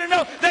want you to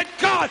know that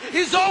God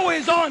is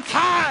always on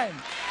time.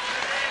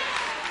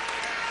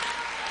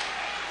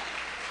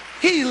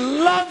 He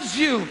loves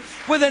you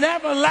with an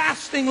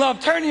everlasting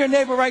love. Turn to your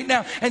neighbor right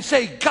now and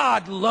say,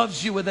 God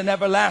loves you with an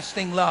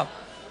everlasting love.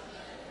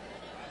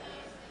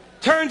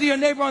 Turn to your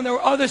neighbor on the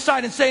other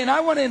side and say, and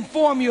I want to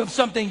inform you of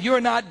something. You're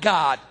not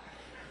God.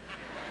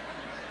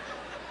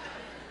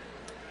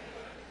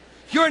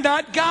 You're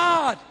not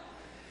God.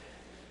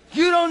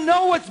 You don't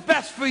know what's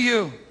best for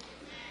you.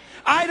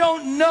 I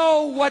don't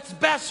know what's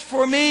best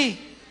for me.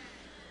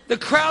 The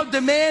crowd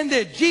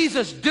demanded,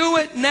 Jesus, do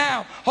it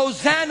now.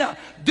 Hosanna,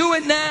 do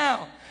it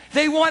now.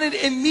 They wanted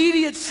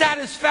immediate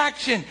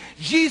satisfaction.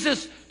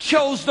 Jesus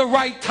chose the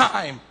right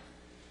time.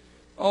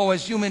 Oh,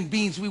 as human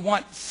beings, we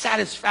want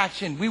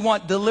satisfaction. We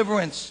want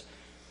deliverance.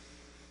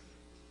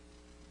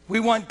 We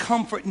want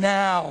comfort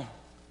now.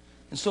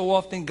 And so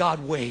often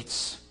God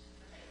waits.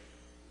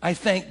 I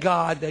thank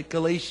God that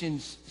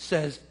Galatians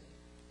says,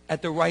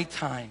 at the right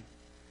time,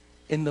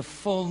 in the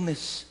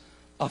fullness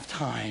of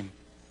time,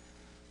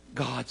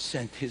 God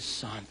sent His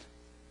Son.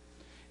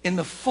 In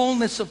the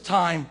fullness of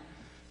time,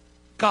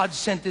 God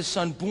sent His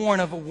Son, born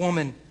of a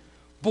woman,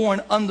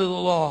 born under the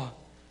law,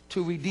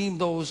 to redeem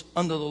those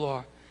under the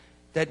law,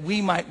 that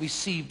we might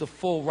receive the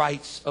full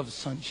rights of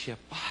sonship.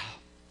 Wow.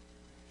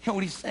 You know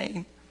what He's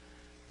saying?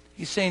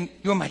 He's saying,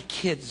 you're my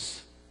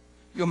kids.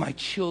 You're my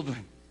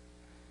children.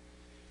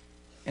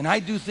 And I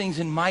do things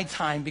in my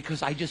time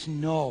because I just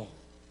know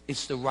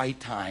it's the right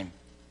time.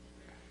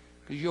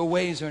 Because your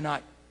ways are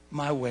not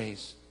my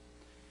ways.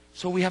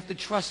 So we have to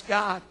trust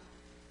God.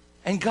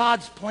 And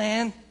God's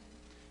plan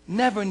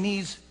never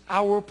needs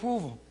our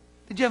approval.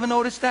 Did you ever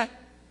notice that?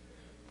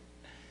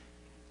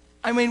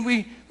 I mean,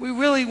 we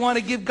really want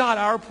to give God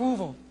our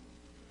approval.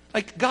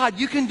 Like, God,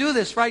 you can do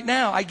this right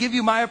now. I give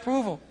you my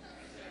approval.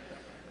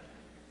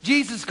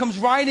 Jesus comes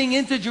riding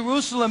into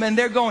Jerusalem and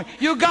they're going,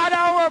 you got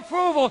our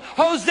approval.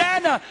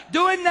 Hosanna,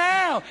 do it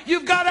now.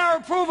 You've got our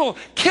approval.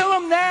 Kill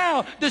them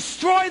now.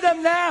 Destroy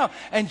them now.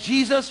 And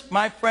Jesus,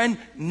 my friend,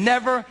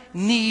 never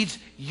needs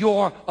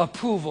your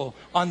approval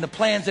on the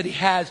plans that He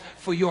has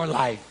for your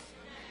life.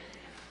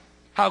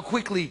 How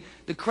quickly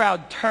the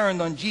crowd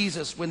turned on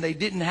Jesus when they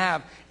didn't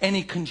have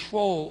any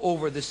control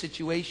over the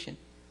situation.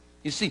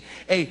 You see,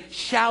 a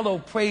shallow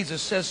praiser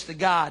says to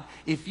God,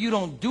 if you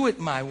don't do it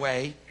my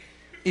way,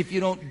 if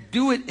you don't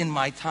do it in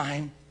my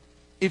time,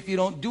 if you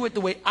don't do it the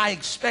way I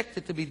expect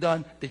it to be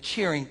done, the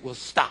cheering will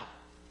stop.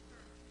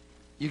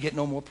 You get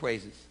no more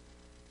praises.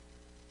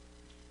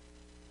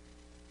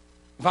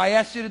 If I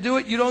ask you to do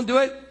it, you don't do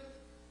it,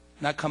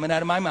 not coming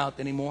out of my mouth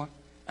anymore.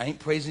 I ain't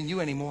praising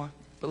you anymore.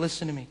 But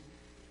listen to me.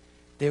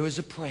 There is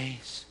a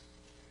praise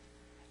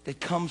that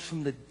comes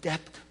from the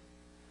depth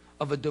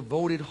of a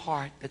devoted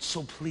heart that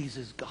so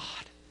pleases God.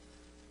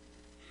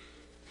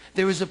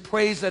 There is a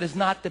praise that is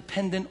not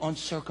dependent on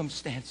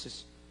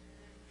circumstances.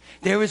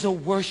 There is a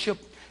worship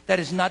that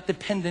is not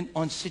dependent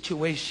on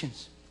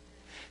situations.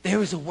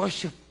 There is a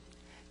worship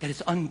that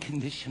is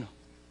unconditional.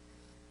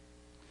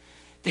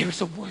 There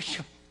is a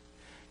worship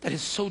that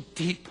is so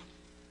deep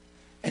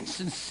and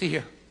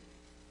sincere.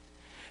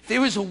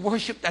 There is a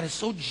worship that is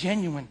so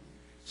genuine,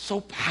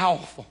 so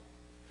powerful,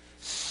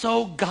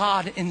 so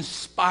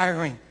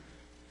God-inspiring,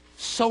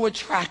 so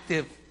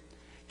attractive,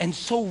 and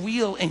so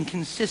real and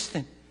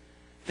consistent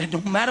that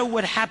no matter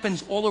what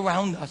happens all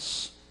around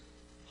us,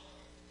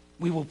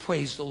 we will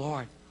praise the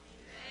Lord.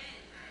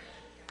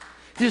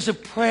 There's a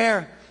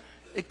prayer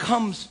that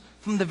comes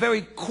from the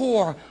very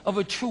core of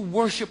a true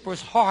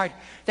worshiper's heart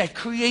that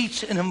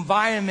creates an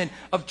environment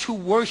of true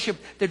worship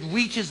that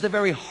reaches the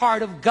very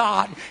heart of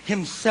God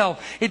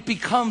Himself. It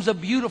becomes a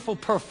beautiful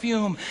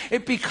perfume.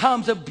 It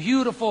becomes a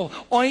beautiful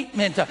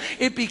ointment.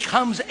 It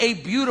becomes a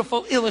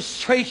beautiful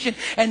illustration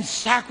and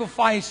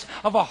sacrifice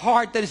of a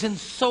heart that is in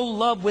so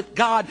love with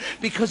God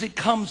because it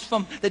comes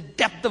from the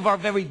depth of our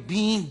very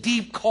being.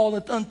 Deep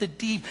calleth unto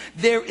deep.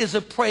 There is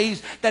a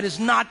praise that is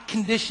not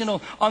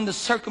conditional on the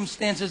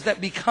circumstances that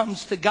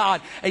becomes to God.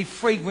 God a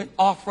fragrant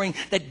offering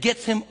that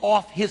gets him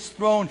off his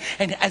throne.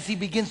 And as he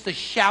begins to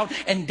shout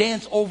and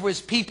dance over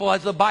his people,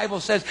 as the Bible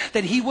says,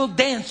 that he will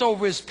dance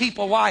over his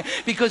people. Why?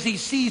 Because he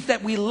sees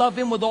that we love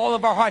him with all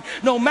of our heart.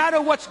 No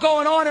matter what's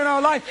going on in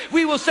our life,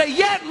 we will say,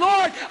 yet,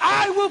 Lord,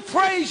 I will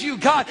praise you,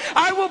 God.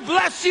 I will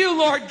bless you,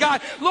 Lord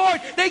God.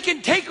 Lord, they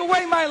can take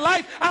away my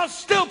life, I'll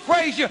still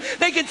praise you.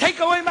 They can take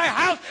away my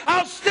house,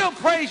 I'll still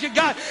praise you,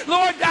 God.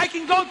 Lord, I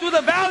can go through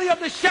the valley of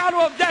the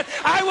shadow of death,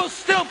 I will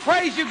still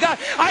praise you, God.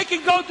 I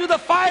can go through the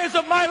fires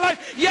of my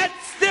life, yet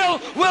still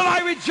will I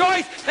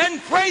rejoice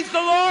and praise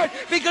the Lord,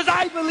 because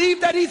I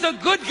believe that he's a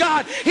good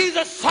God. He's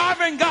a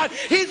sovereign God.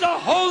 He's a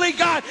holy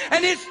God,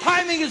 and his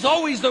timing is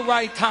always the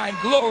right time.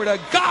 Glory to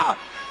God.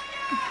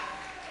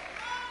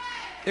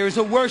 There is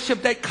a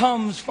worship that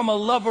comes from a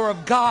lover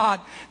of God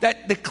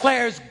that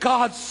declares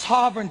God's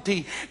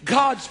sovereignty,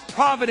 God's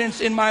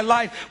providence in my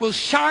life will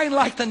shine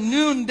like the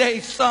noonday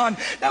sun,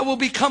 that will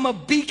become a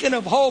beacon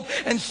of hope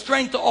and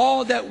strength to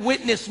all that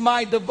witness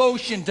my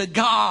devotion to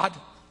God.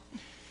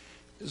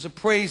 There's a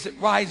praise that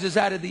rises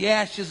out of the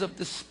ashes of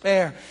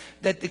despair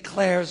that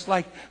declares,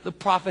 like the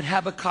prophet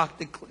Habakkuk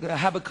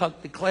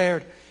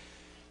declared,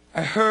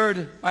 I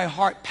heard my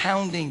heart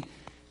pounding,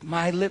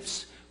 my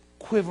lips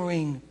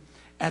quivering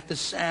at the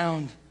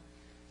sound.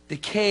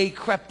 Decay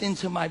crept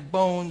into my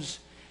bones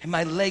and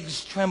my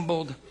legs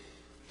trembled.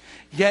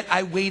 Yet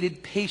I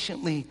waited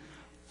patiently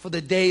for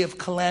the day of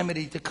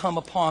calamity to come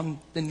upon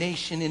the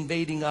nation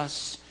invading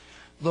us.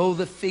 Though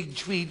the fig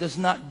tree does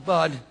not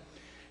bud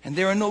and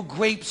there are no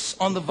grapes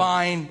on the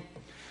vine,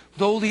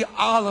 though the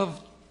olive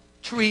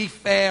tree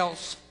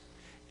fails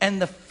and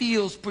the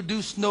fields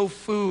produce no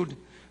food,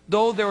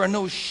 though there are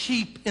no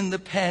sheep in the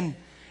pen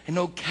and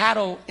no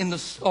cattle in the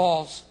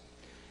stalls,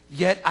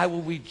 yet I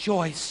will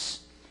rejoice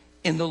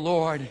in the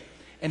Lord,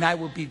 and I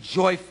will be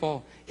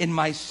joyful in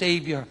my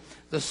Savior.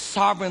 The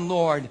sovereign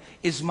Lord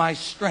is my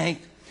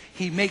strength.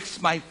 He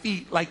makes my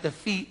feet like the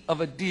feet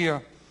of a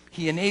deer.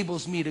 He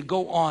enables me to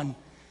go on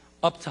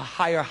up to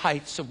higher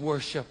heights of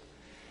worship.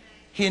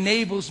 He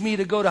enables me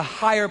to go to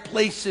higher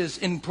places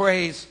in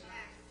praise.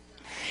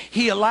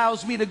 He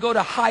allows me to go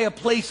to higher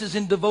places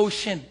in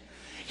devotion.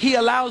 He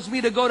allows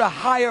me to go to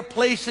higher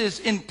places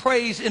in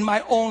praise in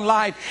my own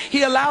life.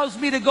 He allows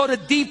me to go to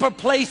deeper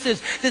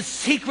places, the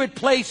secret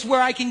place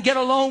where I can get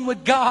alone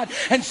with God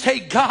and say,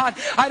 God,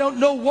 I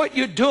don't know what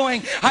you're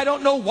doing. I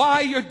don't know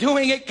why you're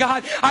doing it,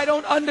 God. I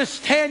don't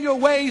understand your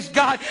ways,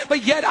 God.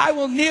 But yet I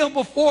will kneel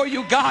before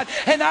you, God,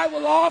 and I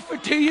will offer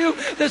to you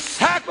the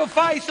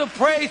sacrifice of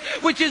praise,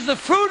 which is the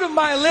fruit of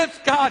my lips,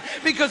 God,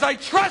 because I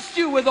trust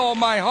you with all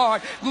my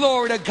heart.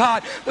 Glory to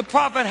God. The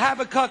prophet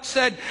Habakkuk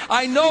said,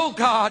 I know,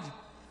 God,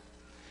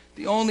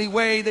 the only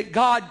way that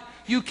God,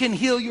 you can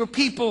heal your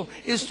people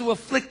is to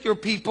afflict your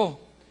people.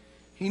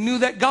 He knew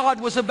that God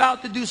was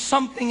about to do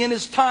something in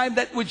his time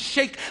that would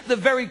shake the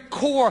very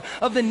core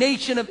of the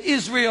nation of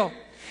Israel.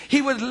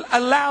 He would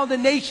allow the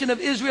nation of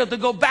Israel to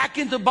go back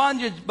into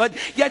bondage. But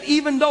yet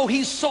even though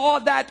he saw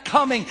that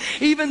coming,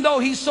 even though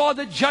he saw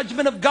the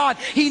judgment of God,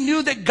 he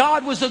knew that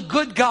God was a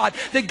good God,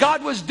 that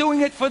God was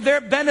doing it for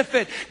their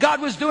benefit.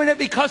 God was doing it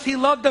because he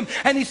loved them.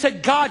 And he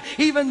said, God,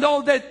 even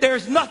though that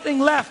there's nothing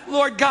left,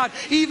 Lord God,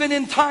 even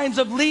in times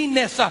of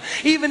leanness,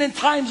 even in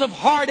times of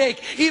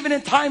heartache, even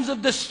in times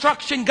of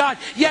destruction, God,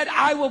 yet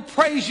I will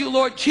praise you,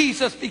 Lord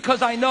Jesus,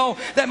 because I know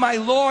that my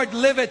Lord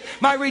liveth,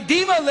 my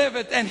Redeemer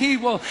liveth, and he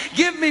will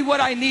give me what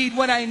I need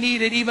when I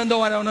need it, even though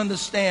I don't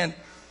understand.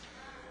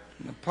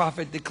 And the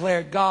prophet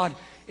declared, God,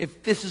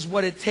 if this is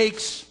what it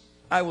takes,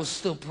 I will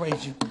still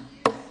praise you.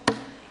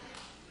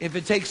 If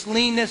it takes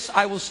leanness,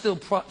 I will still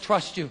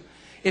trust you.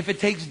 If it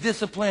takes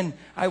discipline,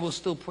 I will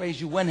still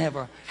praise you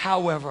whenever,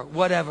 however,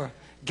 whatever.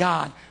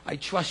 God, I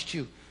trust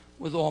you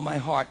with all my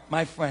heart.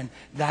 My friend,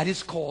 that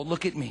is called,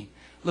 look at me,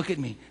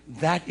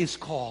 that is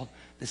called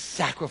the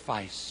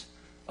sacrifice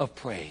of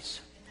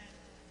praise.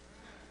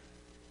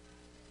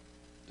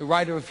 The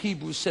writer of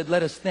Hebrews said,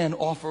 let us then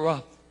offer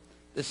up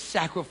the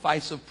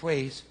sacrifice of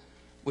praise,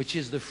 which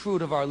is the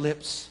fruit of our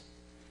lips,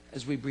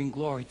 as we bring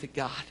glory to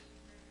God.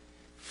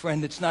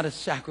 Friend, it's not a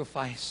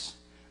sacrifice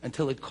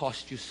until it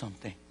costs you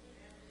something.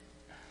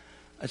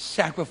 A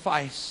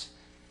sacrifice,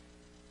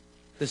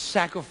 the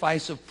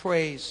sacrifice of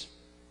praise,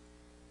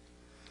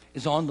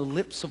 is on the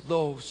lips of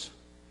those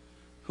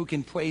who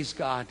can praise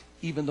God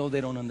even though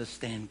they don't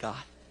understand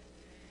God.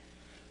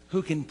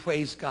 Who can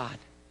praise God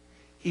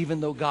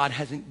even though God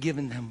hasn't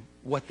given them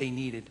what they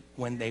needed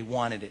when they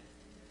wanted it.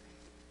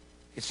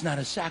 It's not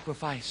a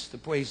sacrifice to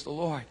praise the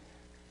Lord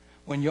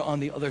when you're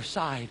on the other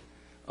side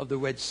of the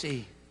Red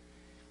Sea.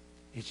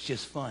 It's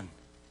just fun.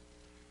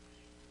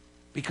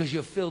 Because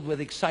you're filled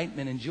with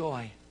excitement and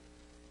joy.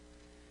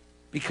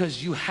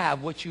 Because you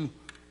have what you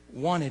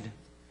wanted.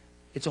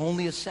 It's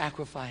only a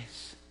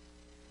sacrifice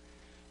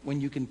when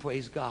you can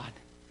praise God,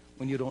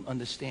 when you don't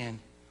understand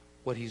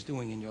what he's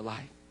doing in your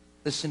life.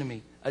 Listen to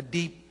me. A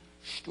deep,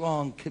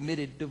 strong,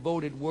 committed,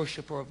 devoted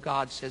worshiper of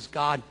God says,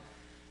 God,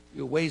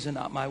 your ways are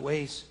not my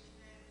ways.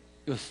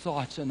 Your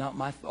thoughts are not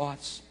my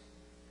thoughts.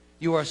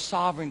 You are a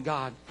sovereign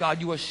God.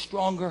 God, you are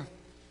stronger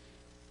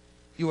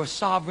You are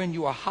sovereign.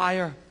 You are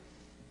higher.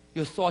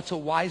 Your thoughts are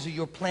wiser.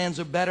 Your plans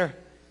are better.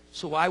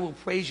 So I will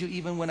praise you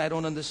even when I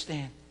don't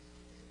understand.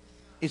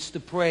 It's the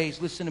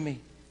praise. Listen to me.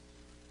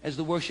 As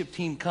the worship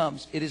team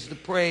comes, it is the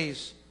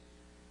praise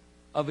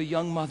of a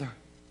young mother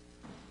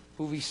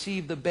who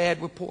received a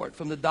bad report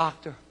from the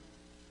doctor,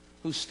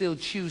 who still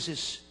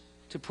chooses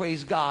to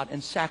praise God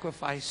and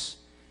sacrifice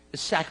the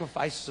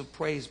sacrifices of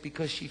praise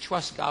because she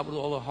trusts God with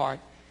all her heart.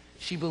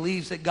 She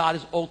believes that God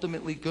is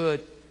ultimately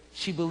good.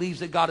 She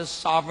believes that God is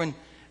sovereign,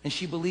 and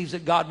she believes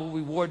that God will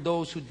reward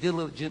those who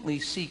diligently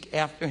seek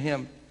after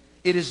him.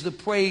 It is the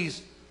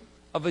praise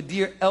of a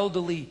dear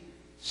elderly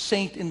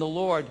saint in the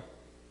Lord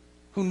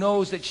who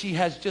knows that she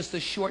has just a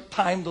short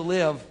time to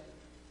live,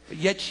 but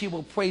yet she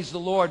will praise the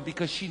Lord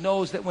because she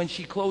knows that when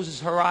she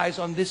closes her eyes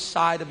on this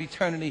side of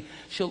eternity,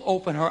 she'll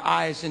open her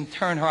eyes and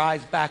turn her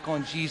eyes back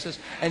on Jesus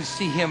and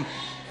see him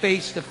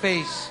face to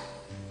face.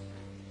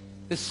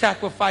 The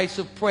sacrifice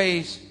of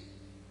praise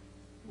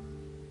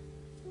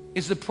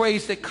is the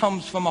praise that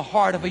comes from a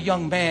heart of a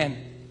young man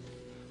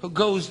who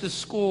goes to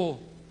school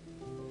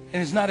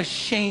and is not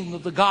ashamed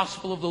of the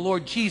gospel of the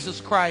Lord Jesus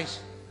Christ,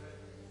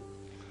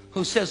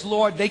 who says,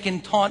 Lord, they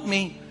can taunt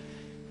me,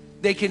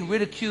 they can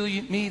ridicule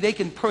me, they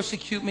can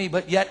persecute me,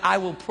 but yet I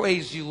will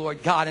praise you,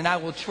 Lord God, and I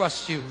will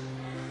trust you.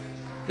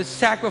 The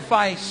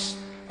sacrifice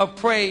of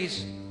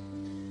praise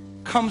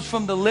comes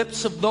from the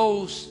lips of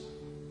those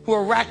who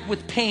are racked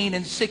with pain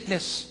and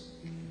sickness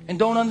and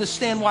don't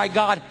understand why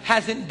God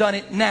hasn't done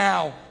it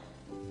now.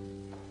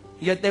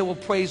 Yet they will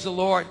praise the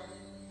Lord.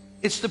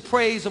 It's the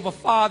praise of a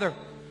father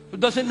who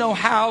doesn't know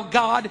how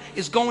God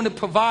is going to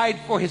provide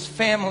for his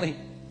family,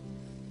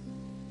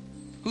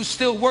 who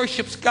still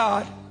worships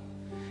God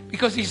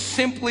because he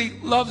simply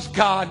loves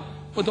God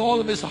with all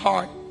of his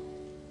heart.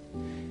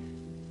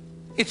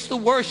 It's the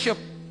worship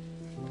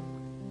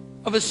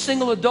of a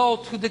single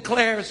adult who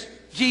declares,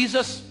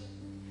 Jesus,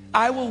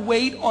 I will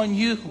wait on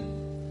you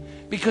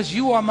because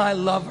you are my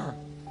lover.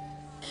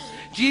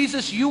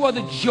 Jesus, you are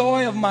the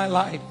joy of my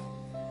life.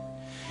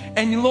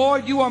 And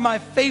Lord, you are my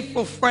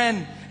faithful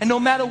friend. And no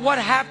matter what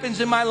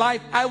happens in my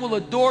life, I will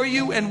adore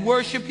you and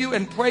worship you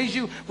and praise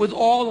you with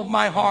all of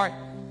my heart.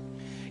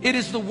 It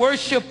is the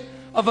worship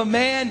of a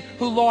man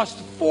who lost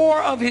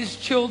 4 of his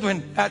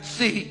children at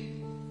sea.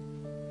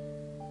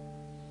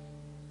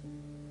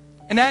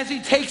 And as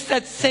he takes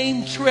that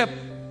same trip,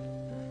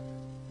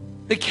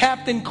 the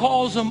captain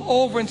calls him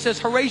over and says,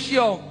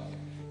 Horatio,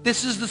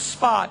 this is the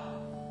spot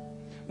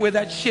where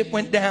that ship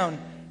went down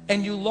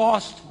and you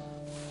lost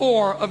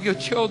 4 of your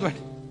children.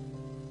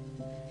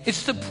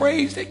 It's the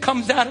praise that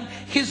comes out of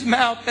his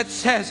mouth that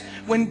says,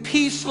 when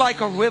peace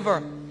like a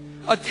river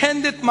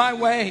attendeth my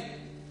way,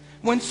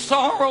 when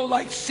sorrow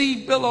like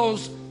sea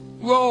billows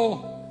roll,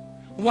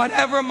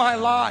 whatever my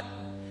lot,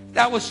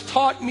 that was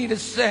taught me to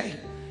say,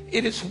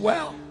 it is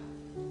well.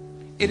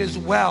 It is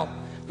well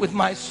with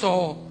my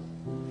soul.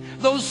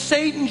 Though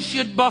Satan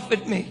should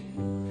buffet me,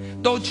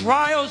 though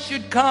trials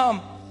should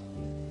come,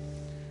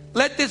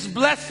 let this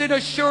blessed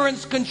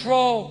assurance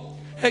control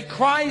that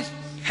Christ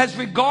has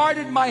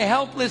regarded my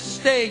helpless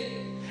state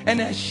and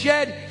has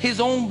shed his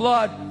own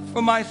blood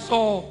for my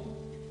soul.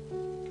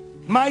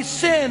 My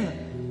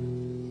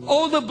sin,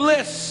 oh the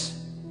bliss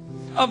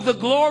of the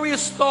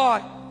glorious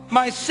thought,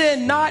 my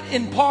sin not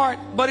in part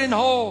but in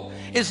whole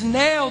is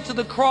nailed to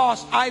the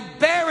cross. I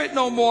bear it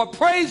no more.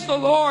 Praise the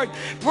Lord.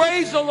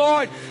 Praise the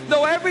Lord.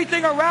 Though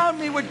everything around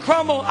me would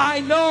crumble, I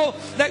know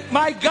that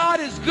my God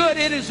is good.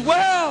 It is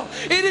well.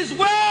 It is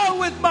well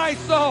with my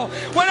soul.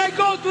 When I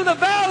go through the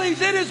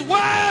valleys, it is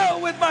well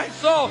with my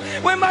soul.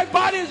 When my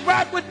body is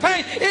racked with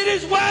pain, it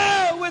is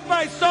well with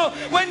my soul.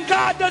 When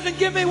God doesn't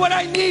give me what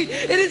I need,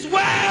 it is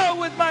well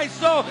with my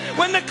soul.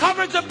 When the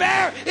cupboards are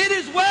bare, it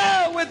is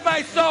well with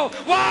my soul.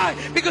 Why?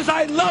 Because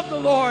I love the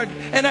Lord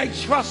and I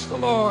trust the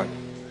Lord.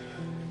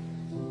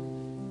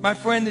 My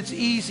friend, it's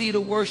easy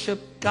to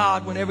worship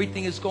God when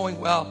everything is going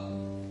well,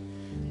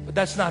 but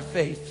that's not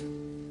faith.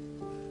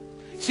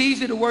 It's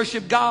easy to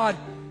worship God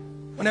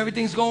when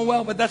everything's going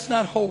well, but that's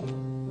not hope.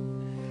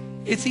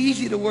 It's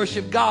easy to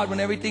worship God when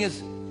everything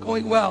is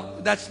going well,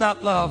 but that's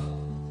not love.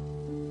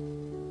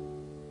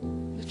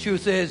 The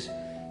truth is,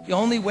 the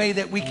only way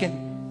that we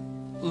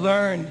can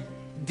learn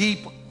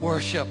deep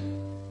worship,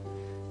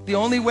 the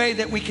only way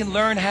that we can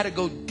learn how to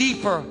go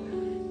deeper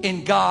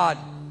in God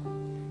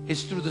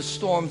is through the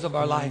storms of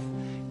our life.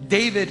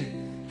 David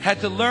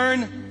had to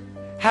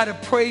learn how to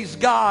praise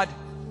God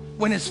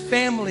when his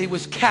family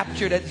was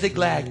captured at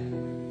Ziklag.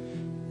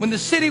 When the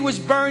city was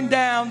burned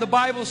down, the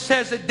Bible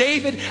says that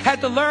David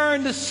had to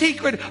learn the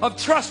secret of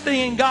trusting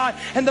in God.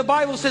 And the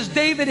Bible says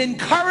David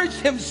encouraged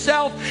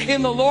himself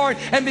in the Lord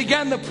and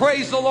began to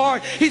praise the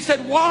Lord. He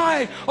said,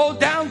 why, oh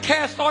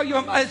downcast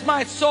is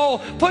my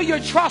soul? Put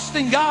your trust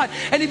in God.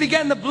 And he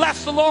began to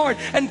bless the Lord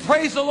and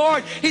praise the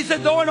Lord. He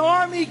said, though an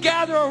army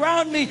gather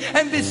around me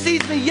and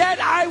besiege me, yet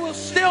I will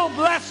still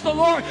bless the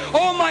Lord.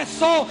 Oh my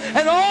soul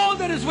and all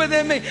that is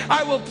within me,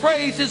 I will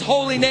praise his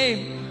holy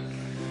name.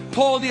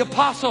 Paul the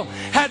apostle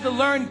had to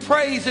learn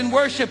praise and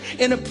worship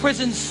in a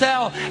prison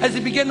cell. As he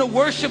began to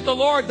worship the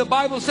Lord, the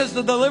Bible says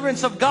the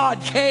deliverance of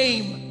God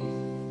came.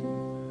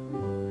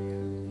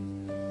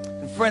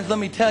 And friends, let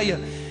me tell you,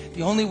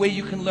 the only way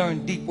you can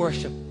learn deep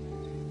worship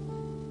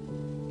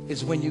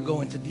is when you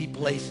go into deep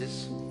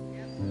places.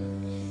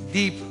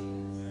 Deep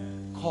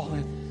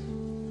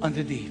calling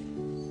unto deep.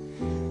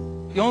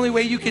 The only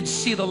way you can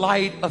see the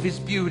light of His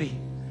beauty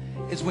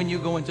is when you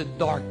go into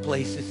dark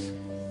places.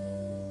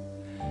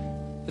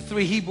 The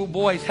 3 Hebrew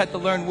boys had to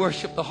learn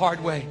worship the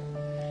hard way.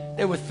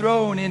 They were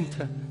thrown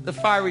into the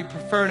fiery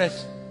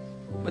furnace,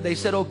 but they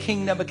said, "Oh,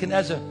 King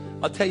Nebuchadnezzar,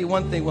 I'll tell you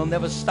one thing, we'll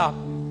never stop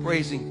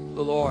praising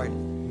the Lord."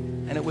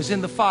 And it was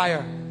in the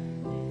fire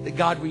that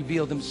God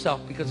revealed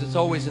Himself, because it's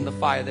always in the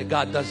fire that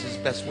God does His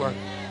best work.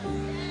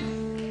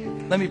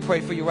 Let me pray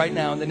for you right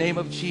now in the name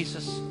of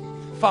Jesus.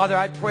 Father,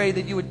 I pray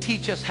that you would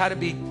teach us how to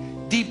be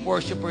deep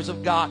worshipers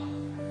of God.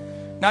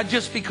 Not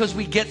just because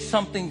we get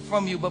something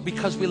from you, but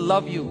because we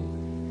love you.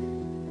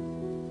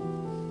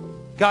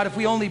 God, if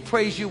we only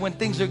praise you when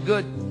things are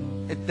good,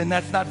 then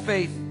that's not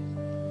faith.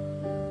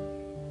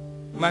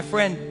 My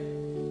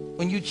friend,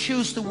 when you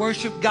choose to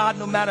worship God,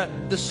 no matter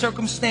the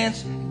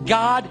circumstance,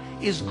 God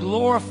is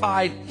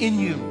glorified in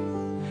you.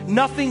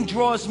 Nothing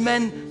draws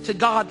men to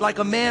God like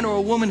a man or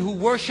a woman who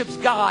worships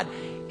God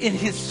in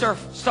his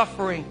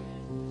suffering.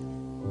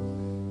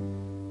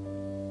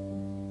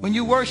 When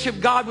you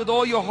worship God with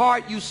all your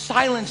heart, you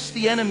silence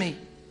the enemy.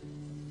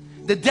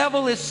 The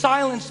devil is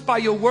silenced by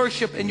your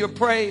worship and your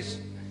praise.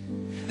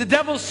 The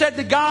devil said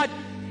to God,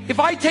 if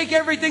I take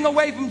everything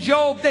away from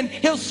Job, then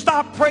he'll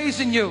stop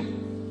praising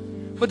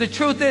you. But the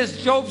truth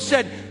is, Job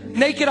said,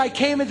 naked I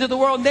came into the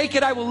world,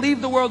 naked I will leave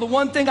the world. The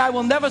one thing I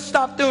will never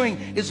stop doing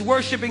is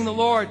worshiping the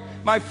Lord.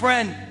 My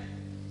friend,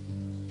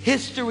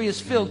 history is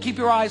filled. Keep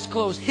your eyes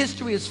closed.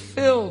 History is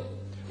filled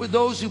with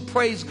those who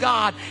praise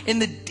God in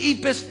the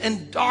deepest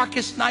and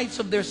darkest nights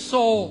of their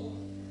soul.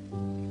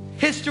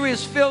 History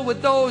is filled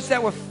with those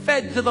that were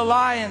fed to the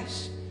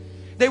lions.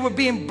 They were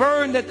being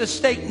burned at the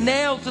stake,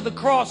 nailed to the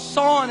cross,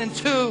 sawn in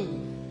two.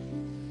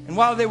 And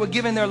while they were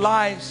giving their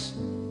lives,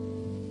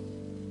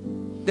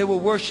 they were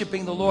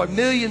worshiping the Lord.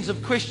 Millions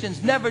of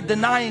Christians never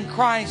denying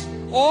Christ.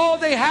 All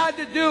they had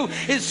to do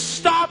is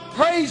stop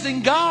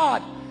praising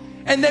God,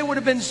 and they would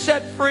have been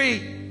set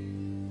free.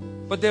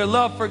 But their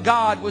love for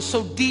God was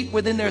so deep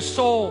within their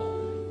soul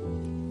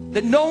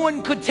that no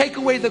one could take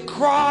away the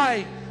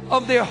cry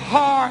of their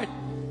heart.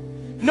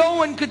 No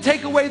one could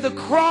take away the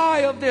cry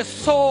of their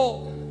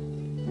soul.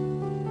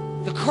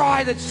 The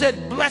cry that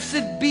said,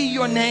 blessed be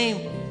your name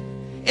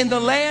in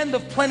the land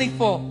of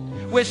plentiful,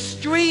 where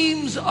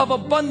streams of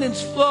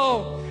abundance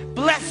flow.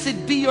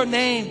 Blessed be your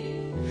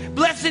name.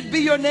 Blessed be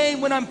your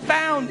name when I'm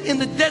found in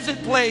the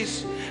desert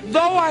place.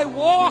 Though I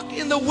walk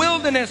in the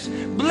wilderness,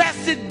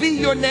 blessed be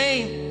your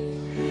name.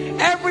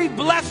 Every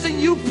blessing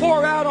you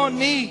pour out on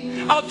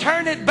me, I'll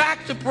turn it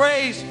back to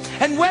praise.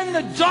 And when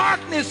the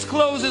darkness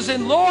closes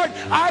in, Lord,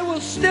 I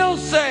will still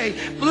say,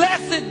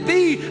 blessed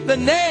be the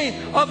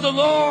name of the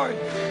Lord.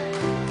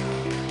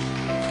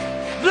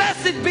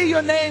 Blessed be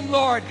your name,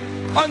 Lord.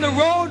 On the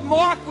road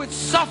marked with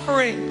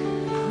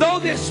suffering, though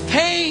there's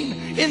pain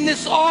in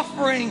this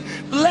offering,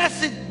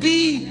 blessed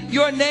be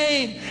your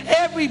name.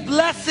 Every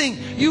blessing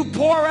you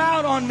pour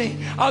out on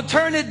me, I'll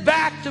turn it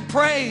back to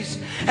praise.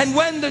 And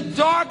when the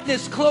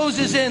darkness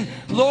closes in,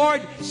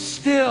 Lord,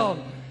 still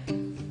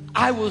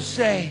I will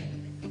say,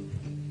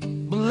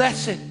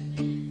 blessed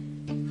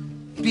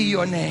be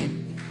your name.